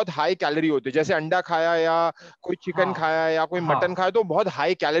 फैट्स बहुत हाई कैलोरी होते हैं. जैसे अंडा खाया या कोई चिकन हाँ. खाया या कोई मटन हाँ. खाया तो बहुत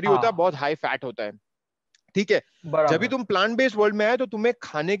हाई कैलोरी होता है, बहुत हाँ. हाई फैट होता है. ठीक है, जब भी बराबर. तुम प्लांट बेस्ड वर्ल्ड में आए तो तुम्हें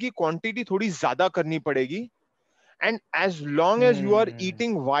खाने की क्वांटिटी थोड़ी ज्यादा करनी पड़ेगी. And as long as you are hmm.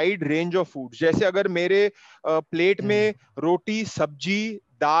 Eating wide range of food, जैसे अगर मेरे प्लेट में हम्म. रोटी, सब्जी,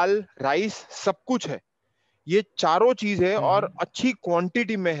 दाल, राइस सब कुछ है, ये चारों चीज है और हम्म. अच्छी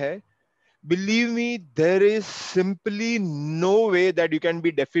क्वांटिटी में है, believe me, there is simply no way that you can be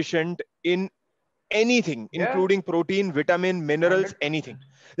deficient in anything, या. including protein, vitamin, minerals, anything.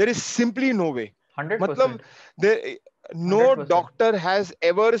 100%. There is simply no way. मतलब 100%. there, no 100%. doctor has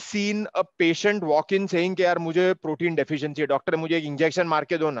ever seen a patient walk in saying कि यार मुझे protein deficiency है, doctor मुझे एक injection मार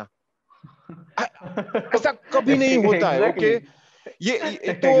के दो ना. ऐसा कभी नहीं होता है. Okay, exactly.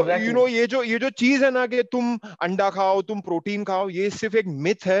 ये तो एग्जैक्टली. ये जो चीज है ना कि तुम अंडा खाओ, तुम प्रोटीन खाओ, ये सिर्फ एक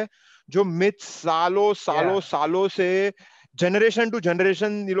मिथ है, जो मिथ सालों या. सालों सालों से जनरेशन टू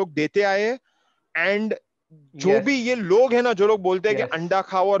जनरेशन ये लोग देते आए. एंड जो यस. भी ये लोग हैं ना, जो लोग बोलते हैं कि यस. अंडा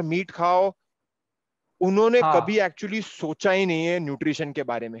खाओ और मीट खाओ, उन्होंने कभी हाँ. एक्चुअली सोचा ही नहीं है न्यूट्रिशन के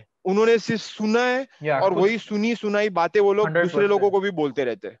बारे में. उन्होंने सिर्फ सुना है या और कुछ. वही सुनी सुनाई बातें वो लोग दूसरे लोगों 100%. को भी बोलते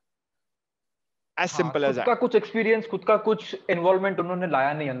रहते हैं. एज हाँ, सिंपल एज खुद का दैट. कुछ एक्सपीरियंस, खुद का कुछ इन्वॉल्वमेंट उन्होंने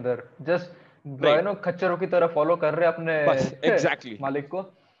लाया नहीं अंदर, जस्ट राइट, खच्चरों की तरह फॉलो कर रहे बस अपने एग्जैक्टली. मालिक को.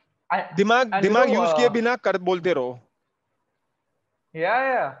 दिमाग एंड दिमाग यूज किए बिना कर बोलते रहो.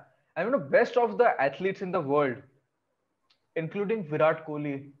 yeah, and best of the athletes in the world, including Virat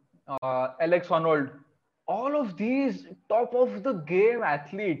Kohli, Alex Honnold, all of these top of the game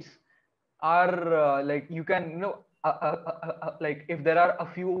athletes are like, you can like, if there are a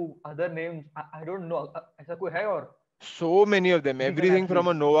few other names, I don't know, ऐसा कोई है और So many of them, vegan everything from a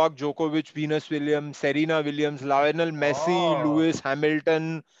athletes. Novak Djokovic, Venus Williams, Serena Williams, Lionel Messi, Oh, Lewis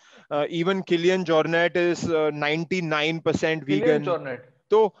Hamilton, even Kylian Jornet is 99% Kylian vegan. Jornet.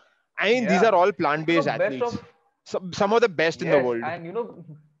 So, I mean, these are Yeah, all and plant-based best athletes. of, Some of the best in the yes, world.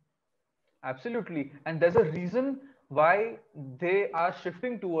 and absolutely, and there's a reason why they are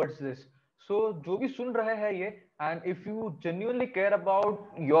shifting towards this. So जो भी सुन रहे हैं ये, and if you genuinely care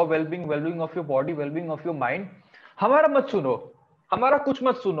about your well-being of your body, well-being of your mind, हमारा मत सुनो, हमारा कुछ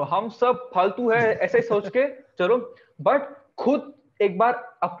मत सुनो, हम सब फालतू है ऐसे ही सोच के चलो, बट खुद एक बार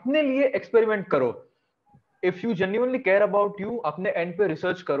अपने लिए एक्सपेरिमेंट करो. If you genuinely care about you, अपने एंड पे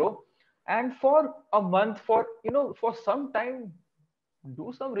रिसर्च करो, and for a month, for for some time,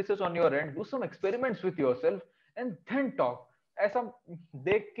 do some research on your end, do some experiments with yourself, and then talk. ऐसा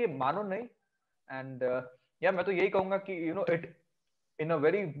देख के मानो नहीं. And या मैं तो यही कहूंगा कि it in a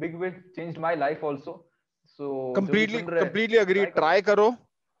very big way changed my life also. So जो भी सुन रहे हैं, completely agree. try करो. Try karo.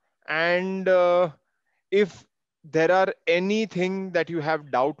 And if there are anything that you have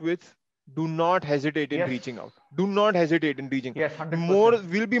doubt with, do not hesitate in Yes, reaching out. Do not hesitate in reaching. yes, More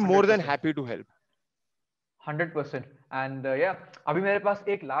 100%, will be more than 100%. happy to help. 100%. And या अभी मेरे पास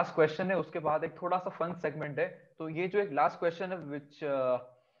एक last question है, उसके बाद एक थोड़ा सा फन सेगमेंट है. तो ये जो एक लास्ट क्वेश्चन है, विच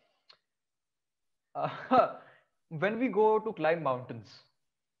when we go to climb mountains,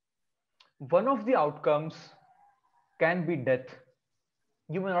 one of the outcomes can be death.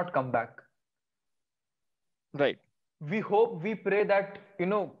 You may not come back. Right. We hope, we pray that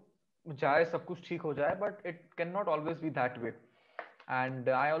जाए सब कुछ ठीक हो जाए, but it cannot always be that way. And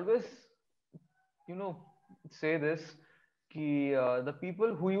I always say this कि the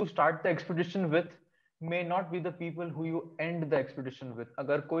people who you start the expedition with may not be the people who you end the expedition with.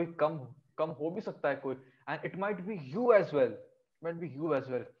 अगर कोई कम कम हो भी सकता है कोई, and it might be you as well. It might be you as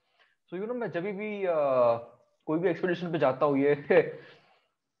well. So मैं जब भी कोई भी expedition पे जाता हूँ, ये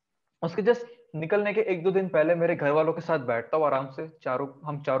उसके जस्ट निकलने के 1-2 दिन पहले मेरे घर वालों के साथ बैठता हूँ आराम से,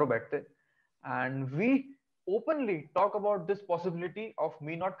 हम चारों बैठते, and we openly talk about this possibility of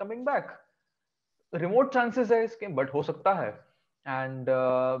me not coming back. Remote chances है इसके, बट हो सकता है. एंड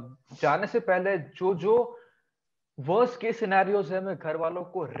जाने से पहले जो जो वर्स्ट केस सिनेरियोज है, मैं घर वालों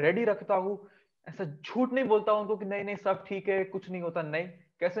को रेडी रखता हूँ. ऐसा झूठ नहीं बोलता हूँ उनको कि नहीं नहीं सब ठीक है, कुछ नहीं होता. नहीं,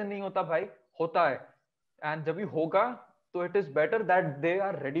 कैसे नहीं होता भाई, होता है. एंड जब भी होगा तो it is better that they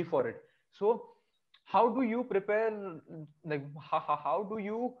are ready for it. So how do you prepare, like how do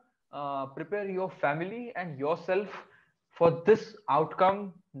you prepare your family and yourself for this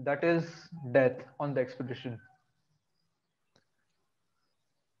outcome, that is death on the expedition?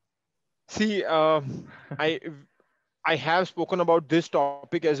 See, I have spoken about this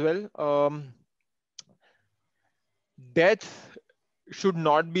topic as well. Death should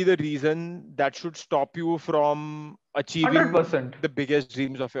not be the reason that should stop you from achieving 100%. the biggest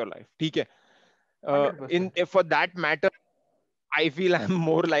dreams of your life. ठीक है. 100%. For that matter, I feel I'm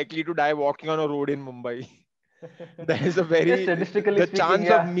more likely to die walking on a road in Mumbai. There is a very Yes, statistically the speaking, chance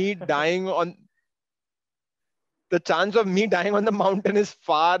yeah. of me dying on the mountain is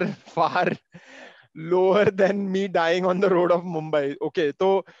far lower than me dying on the road of Mumbai. Okay,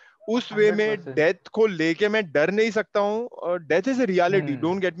 तो उस वे में 100%. Death को लेके मैं डर नहीं सकता हूँ. Death is a reality,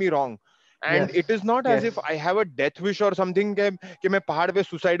 don't get me wrong. And Yes, it is not as yes, if I have a death wish और समथिंग कि मैं पहाड़ पे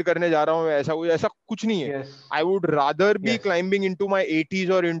सुसाइड करने जा रहा हूँ. ऐसा कुछ नहीं है. yes, I would rather be yes. Climbing into my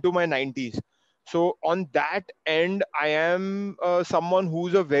 80s और into my 90s. So on that end, I am someone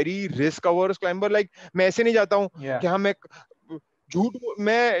who's a very risk averse climber. Like मैं ऐसे नहीं जाता हूँ Yeah. कि हाँ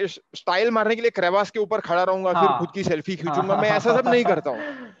मैं स्टाइल मारने के लिए क्रेवास के ऊपर खड़ा रहूंगा, फिर खुद की सेल्फी खींचूंगा. मैं ऐसा सब नहीं करता हूँ.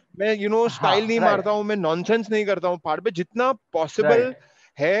 मैं स्टाइल नहीं मारता हूँ, मैं नॉनसेंस नहीं करता हूँ. पहाड़ पे जितना पॉसिबल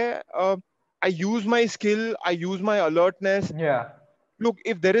है, आई use my skill, I use my alertness. Yeah. Look,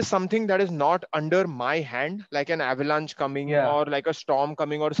 if there is something that is not under my hand, like an avalanche coming Yeah. or like a storm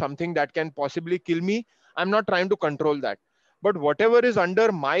coming or something that can possibly kill me, I'm not trying to control that. But whatever is under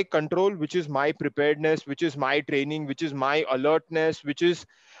my control, which is my preparedness, which is my training, which is my alertness, which is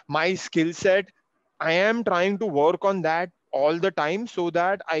my skill set, I am trying to work on that all the time so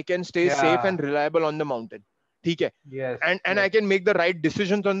that I can stay safe and Yeah. reliable on the mountain. ठीक है? Yes. And I Yes. can make the right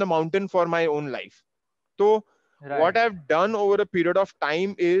decisions on the mountain for my own life. So what Right. I've done over a period of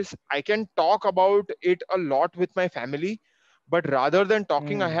time is I can talk about it a lot with my family, but rather than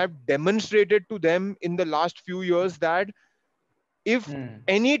talking, I have demonstrated to them in the last few years that if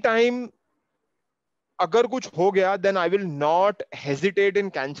any time agar kuch ho gaya, then I will not hesitate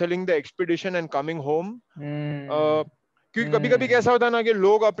in cancelling the expedition and coming home. क्योंकि कभी कभी कैसा होता है ना कि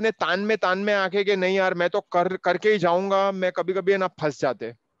लोग अपने तान में आके कि नहीं यार मैं तो करके ही जाऊंगा, मैं कभी कभी ना फंस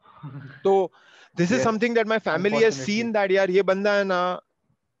जाते. तो this is something that my family has seen that यार ये बंदा है ना,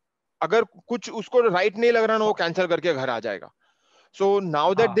 अगर कुछ उसको राइट नहीं लग रहा ना, वो कैंसिल करके घर आ जाएगा. So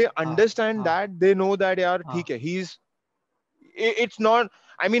now that they understand that, they know that यार ठीक है, it's not,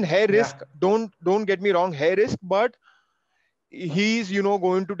 I mean, high risk, don't get me wrong, high risk, but he's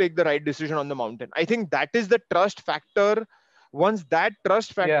going to take the right decision on the mountain. I think that is the trust factor. Once that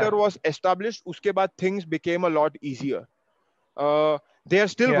trust factor was established, uske baad things became a lot easier. They are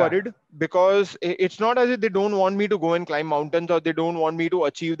still worried because it's not as if they don't want me to go and climb mountains or they don't want me to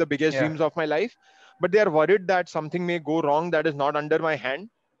achieve the biggest dreams of my life, but they are worried that something may go wrong that is not under my hand.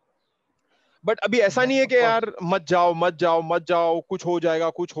 But अभी ऐसा नहीं है कि यार मत जाओ कुछ हो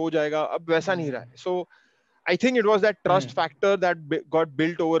जाएगा, अब वैसा नहीं रहा है. So I think it was that trust factor that got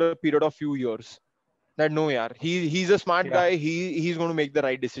built over a period of few years. That no yaar, he's a smart guy, he's going to make the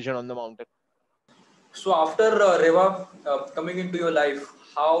right decision on the mountain. So after Reva coming into your life,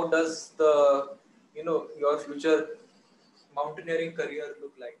 how does the your future mountaineering career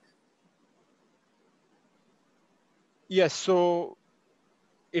look like? Yes, so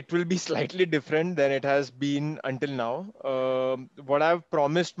it will be slightly different than it has been until now. What I've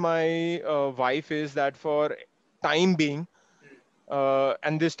promised my wife is that for time being,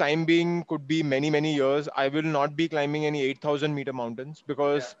 and this time being could be many, many years, I will not be climbing any 8,000-meter mountains, Yeah,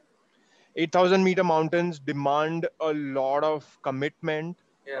 because 8,000-meter mountains demand a lot of commitment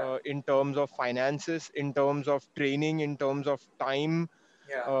yeah, in terms of finances, in terms of training, in terms of time.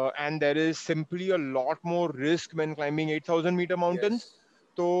 yeah. And there is simply a lot more risk when climbing 8,000-meter mountains. Yes.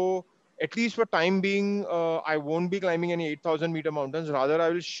 So, at least for time being, I won't be climbing any 8,000-meter mountains. Rather, I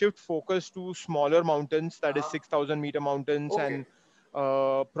will shift focus to smaller mountains, that is Uh-huh. 6,000-meter mountains, Okay. and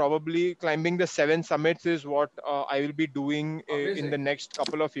probably climbing the seven summits is what I will be doing in Amazing. the next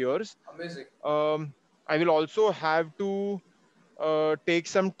couple of years. Amazing. I will also have to take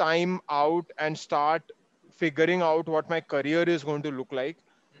some time out and start figuring out what my career is going to look like,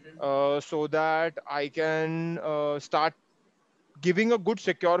 Hmm. so that I can start giving a good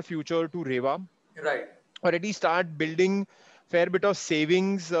secure future to Reva, Right. or at least start building fair bit of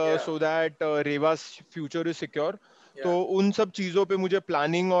savings Yeah. so that Reva's future is secure. Yeah. तो उन सब चीज़ों पे मुझे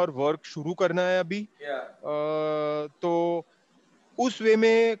planning और work शुरू करना है अभी. Yeah. तो उस वे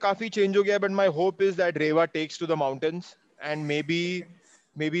में काफी चेंज हो गया, but my hope is that Reva takes to the mountains, and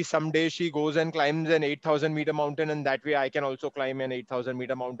maybe someday she goes and climbs an 8,000-meter mountain, and that way I can also climb an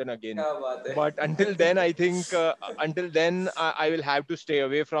 8,000-meter mountain again. क्या बात है? But until then, I think until then I will have to stay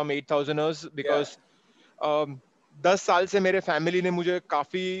away from 8,000ers, Yeah. because 10 साल से मेरे family ने मुझे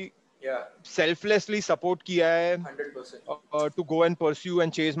काफी Yeah. selflessly support किया है 100%. to go and pursue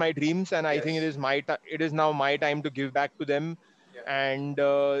and chase my dreams, and I think Yes. it is now my time to give back to them. Yeah. And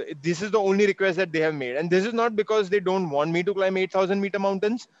this is the only request that they have made, and this is not because they don't want me to climb 8,000-meter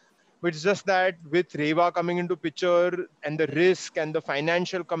mountains, but it's just that with Reva coming into picture, and the risk and the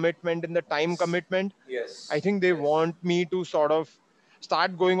financial commitment and the time commitment, I Yes. think they Yes. want me to sort of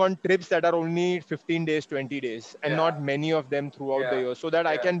start going on trips that are only 15 days, 20 days, and Yeah. not many of them throughout the Yeah. year, so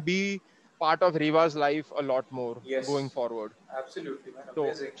that I Yeah. can be part of Reva's life a lot more going Yes. forward. Absolutely, man. So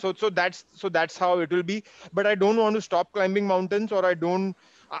Amazing. that's how it will be. But I don't want to stop climbing mountains, or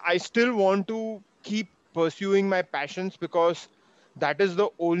I still want to keep pursuing my passions, because that is the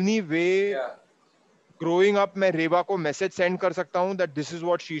only way Yeah. growing up मैं रेवा को message send कर सकता हूँ that this is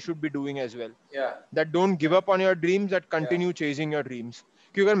what she should be doing as well. Yeah. That don't give Yeah. up on your dreams, that Yeah. continue chasing your dreams.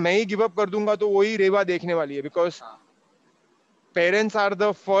 क्योंकि अगर मैं ही give up कर दूंगा तो वही रेवा देखने वाली है, because हाँ. Parents are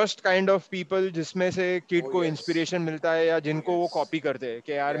the first kind of people जिसमें से किड Oh को yes. इंस्पिरेशन मिलता है, या Oh जिनको वो yes. कॉपी करते हैं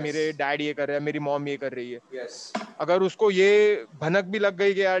कि यार Yes. मेरे डैड ये कर रहे हैं, मेरी मॉम ये कर रही है. Yes. अगर उसको ये भनक भी लग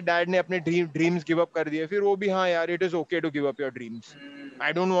गई कि यार डैड ने अपने ड्रीम्स गिव अप कर दिए, फिर वो भी हाँ यार it is okay to give up your dreams. Mm.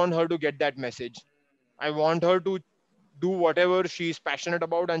 I don't want her to get that message. I want her to do whatever she's passionate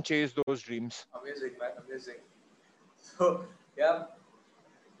about and chase those dreams. Amazing, man. Amazing. So yeah.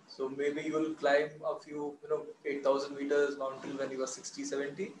 So maybe you will climb a few, 8,000 meters mountain when you are 60,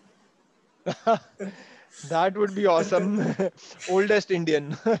 70. That would be awesome. Oldest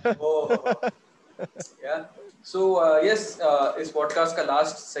Indian. Oh, yeah. So yes, is podcast ka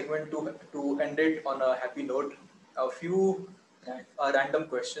last segment to end it on a happy note. A few random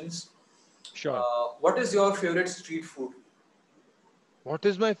questions. Sure. What is your favorite street food? What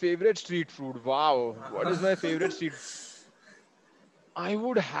is my favorite street food? Wow. What is my favorite street? I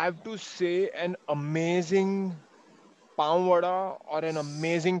would have to say an amazing pav vada or an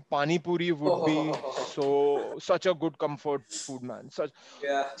amazing pani puri would be Oh, such a good comfort food, man.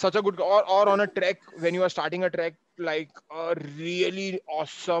 yeah. Such a good, or on a trek, when you are starting a trek, like a really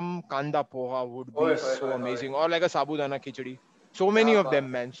awesome kanda poha would Oi, be oi, so oi, oi. amazing, or like a sabudana khichdi. So many क्या of बात them,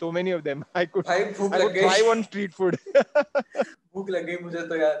 है. man. So many of them. भाई भूख I लग could गई. thrive on street food. भूख लग गई मुझे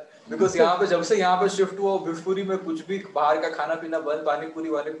तो यार, बिकॉज यहाँ पे जब से यहाँ पे शिफ्ट हुआ भिवपुरी में कुछ भी बाहर का खाना पीना बंद, पानी पूरी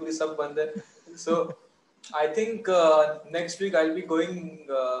वानी पूरी सब बंद है. So I think next week I will be going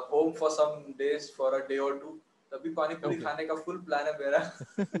home for some days, for a day और टू. तभी पानी पूरी Okay. खाने का फुल प्लान है मेरा.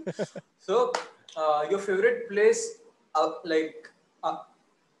 So your favourite place, like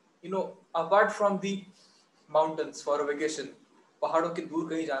apart from the mountains for a vacation, पहाड़ों के दूर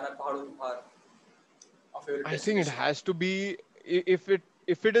कहीं जाना है, पहाड़ों के बाहर, a favorite I think it destination. has to be,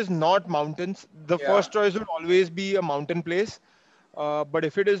 if it is not mountains, the Yeah. first choice would always be a mountain place. But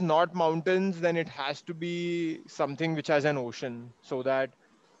if it is not mountains, then it has to be something which has an ocean, so that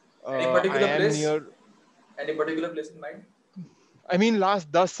Any I particular am place? near. Any particular place in mind? I mean,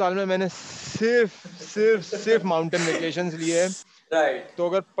 last 10 साल में मैंने सिर्फ mountain vacations लिए हैं. Right. So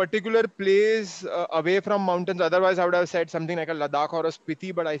अगर particular place away from mountains, otherwise I would have said something like a Ladakh or a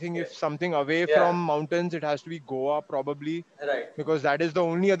Spiti. But I think Yeah. if something away Yeah. from mountains, it has to be Goa probably, Right. because that is the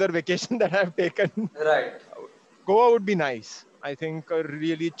only other vacation that I've taken. Right. Goa would be nice. I think a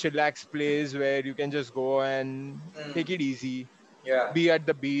really chillax place where you can just go and Mm. take it easy, Yeah. be at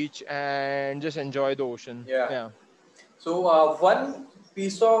the beach and just enjoy the ocean. Yeah. Yeah. So one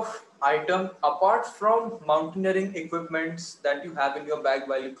piece of item apart from mountaineering equipments that you have in your bag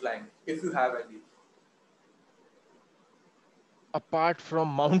while you climb, if you have any. Apart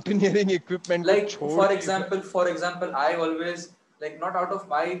from mountaineering equipment को Like छोड़ के for example, I always, like, not out of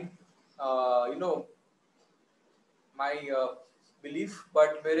my you know my belief,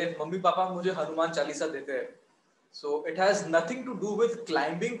 but मेरे mummy papa मुझे हनुमान चालीसा देते हैं. So it has nothing to do with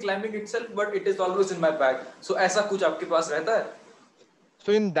climbing itself, but it is always in my bag. So ऐसा कुछ आपके पास रहता है?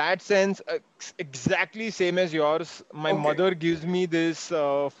 So in that sense, exactly same as yours. My Okay. mother gives me this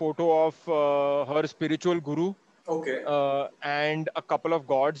photo of her spiritual guru Okay. and a couple of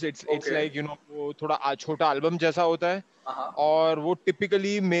gods. It's Okay. like, you know, वो थोड़ा छोटा album जैसा होता है. Uh-huh. और वो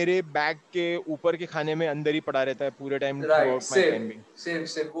typically मेरे bag के ऊपर के खाने में अंदर ही पड़ा रहता है पूरे time Right. throughout my Same. climbing.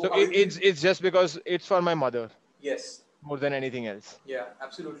 Same. वो So अभी भी. it's just because it's for my mother Yes. more than anything else. Yeah,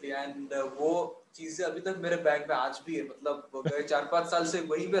 absolutely. And वो चीजें अभी तक मेरे बैग में आज भी है, मतलब गए 4-5 साल से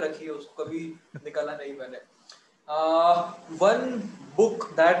वहीं पे रखी है, उसको कभी निकाला नहीं मैंने. One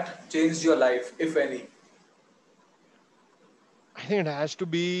book that changed your life, if any. I think it has to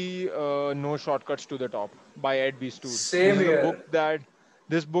be No Shortcuts to the Top by Ed Viesturs. Same here.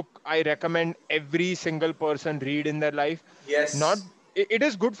 This book I recommend every single person read in their life. Not Yes. it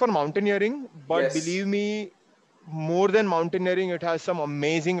is good for mountaineering, but Yes. believe me, more than mountaineering, it has some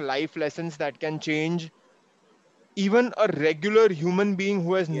amazing life lessons that can change even a regular human being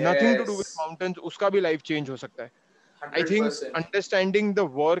who has nothing to do with Yes. mountains. Uska bhi life change ho sakta hai. I think 100%. understanding the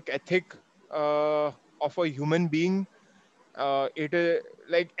work ethic of a human being, it is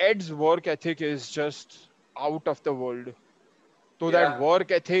like Ed's work ethic is just out of the world. So that Yeah.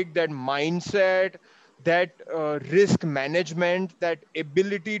 work ethic, that mindset, that risk management, that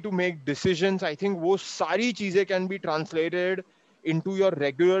ability to make decisions, I think वो सारी चीजें can be translated into your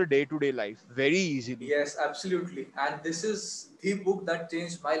regular day-to-day life very easily. Yes, absolutely. And this is the book that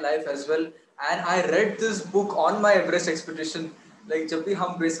changed my life as well. And I read this book on my Everest expedition. Like जब भी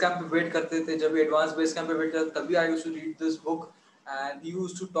हम base camp पे wait करते थे, जब भी advance base camp पे wait करते तभी I used to read this book, and he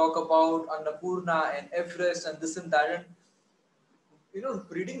used to talk about Annapurna and Everest and this and that. And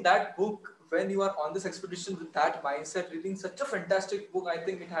reading that book when you are on this expedition with that mindset, reading such a fantastic book, I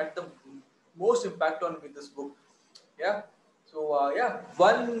think it had the most impact on me, this book. Yeah. So yeah,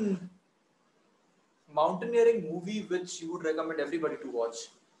 one mountaineering movie which you would recommend everybody to watch.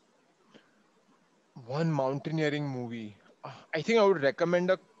 One mountaineering movie. I think I would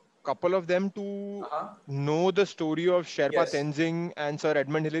recommend a couple of them to Uh-huh. know the story of Sherpa Yes. Tenzing and Sir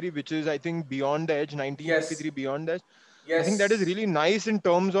Edmund Hillary, which is, I think, Beyond the Edge, Yes. 1953 Beyond the Edge. I think that is Yes. really nice in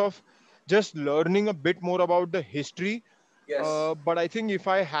terms of just learning a bit more about the history. Yes. But I think if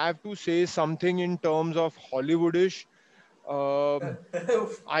I have to say something in terms of Hollywoodish,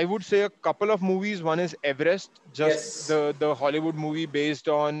 I would say a couple of movies. One is Everest, just Yes. the Hollywood movie based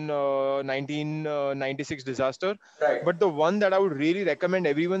on 1996 disaster. Right. But the one that I would really recommend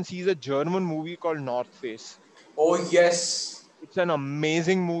everyone sees a German movie called North Face. Oh yes. It's an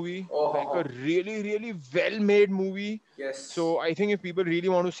amazing movie, Oh, like a really, really well-made movie. yes. So I think if people really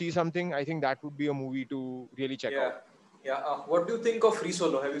want to see something, I think that would be a movie to really check Yeah. out. Yeah. What do you think of Free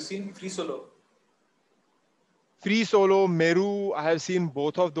Solo? Have you seen Free Solo? Free Solo, Meru, I have seen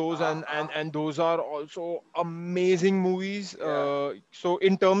both of those, Uh-huh. and those are also amazing movies. Yeah. So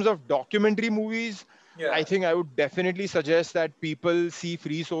in terms of documentary movies, Yeah. I think I would definitely suggest that people see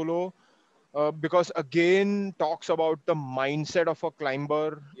Free Solo, because again talks about the mindset of a climber,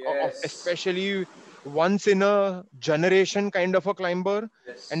 of Yes. especially once in a generation kind of a climber,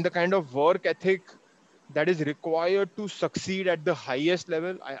 Yes. and the kind of work ethic that is required to succeed at the highest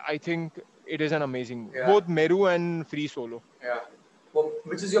level. I think it is an amazing movie. Yeah. Both Meru and Free Solo. Yeah. Well,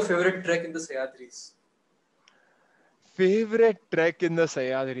 which is your favorite trek in the Sayadris? Favorite trek in the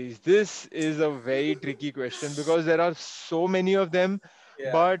Sayadris. This is a very tricky question because there are so many of them,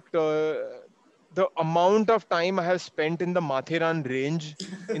 Yeah. but the amount of time I have spent in the Matheran range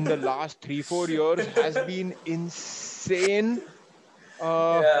in the last 3-4 years has been insane.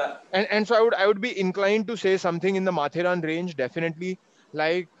 Uh, Yeah. and so I would be inclined to say something in the Matheran range, definitely.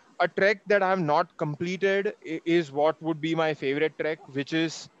 Like a trek that I have not completed is what would be my favorite trek, which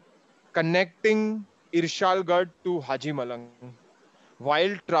is connecting Irshalgarh to Haji Malang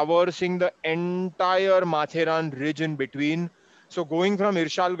while traversing the entire Matheran ridge in between. So going from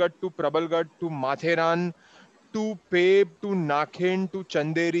Irshalgarh to Prabalgarh to Matheran to Peb to Nakhin to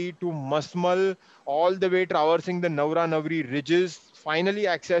Chanderi to Masmal, all the way traversing the Navra Navri ridges, finally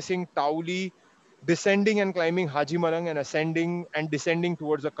accessing Tauli, descending and climbing Haji Marang, and ascending and descending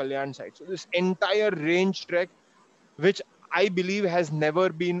towards the Kalyan side. So this entire range trek, which I believe has never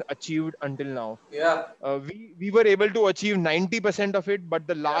been achieved until now. Yeah, We were able to achieve 90% of it, but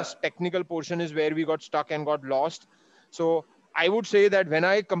the yeah, last technical portion is where we got stuck and got lost. So I would say that when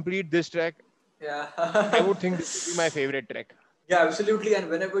I complete this trek, I yeah. would think this will be my favorite trek. Yeah, absolutely. And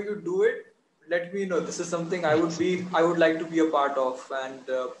whenever you do it, let me know. This is something Yes. I would like to be a part of. And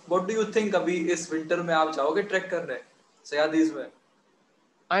what do you think? अभी इस winter में आप जाओगे trek करने सयादीज में?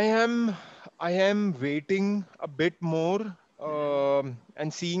 I am I am waiting a bit more,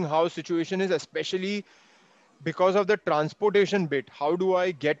 and seeing how situation is, especially because of the transportation bit. How do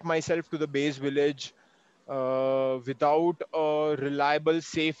I get myself to the base village without a reliable,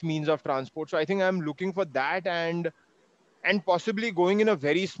 safe means of transport? So I think I'm looking for that, and possibly going in a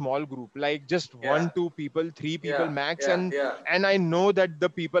very small group, like just Yeah, one, two people, three people yeah, max, yeah, and yeah. and I know that the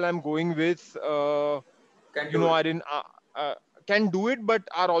people I'm going with, Can do it. are in uh, can do it, but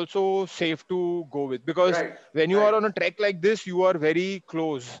are also safe to go with, because Right, when you right. are on a trek like this, you are very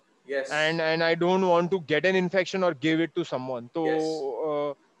close, Yes, and I don't want to get an infection or give it to someone. So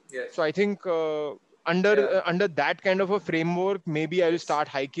yes, yes. I think, under Yeah. under that kind of a framework, maybe I will Yes. start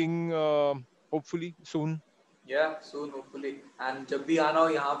hiking, hopefully soon. Yeah, soon hopefully. And जब भी आना हो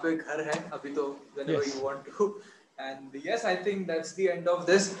यहाँ पे घर है अभी तो whenever you Yes. want to. And yes, I think that's the end of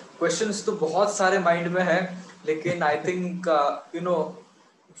this. Questions तो बहुत सारे mind में है, लेकिन I think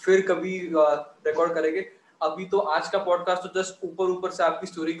फिर कभी रिकॉर्ड करेंगे. अभी तो आज का पॉडकास्ट तो जस्ट ऊपर ऊपर से आपकी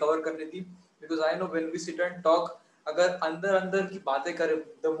स्टोरी कवर करनी थी. Because I know when we sit and talk, अगर अंदर अंदर की बातें करें,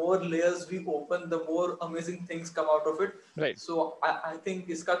 the more layers we open, the more amazing things come out of it. Right. So I think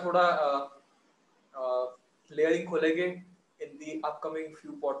इसका थोड़ा uh, layering खोलेंगे in the upcoming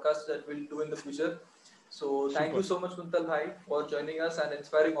few podcasts that we'll do in the future. So thank you Super. so much, Kuntal Bhai, for joining us and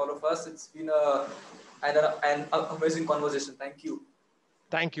inspiring all of us. It's been an amazing conversation. Thank you.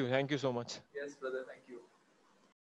 Thank you. Thank you so much. Yes, brother. Thank you.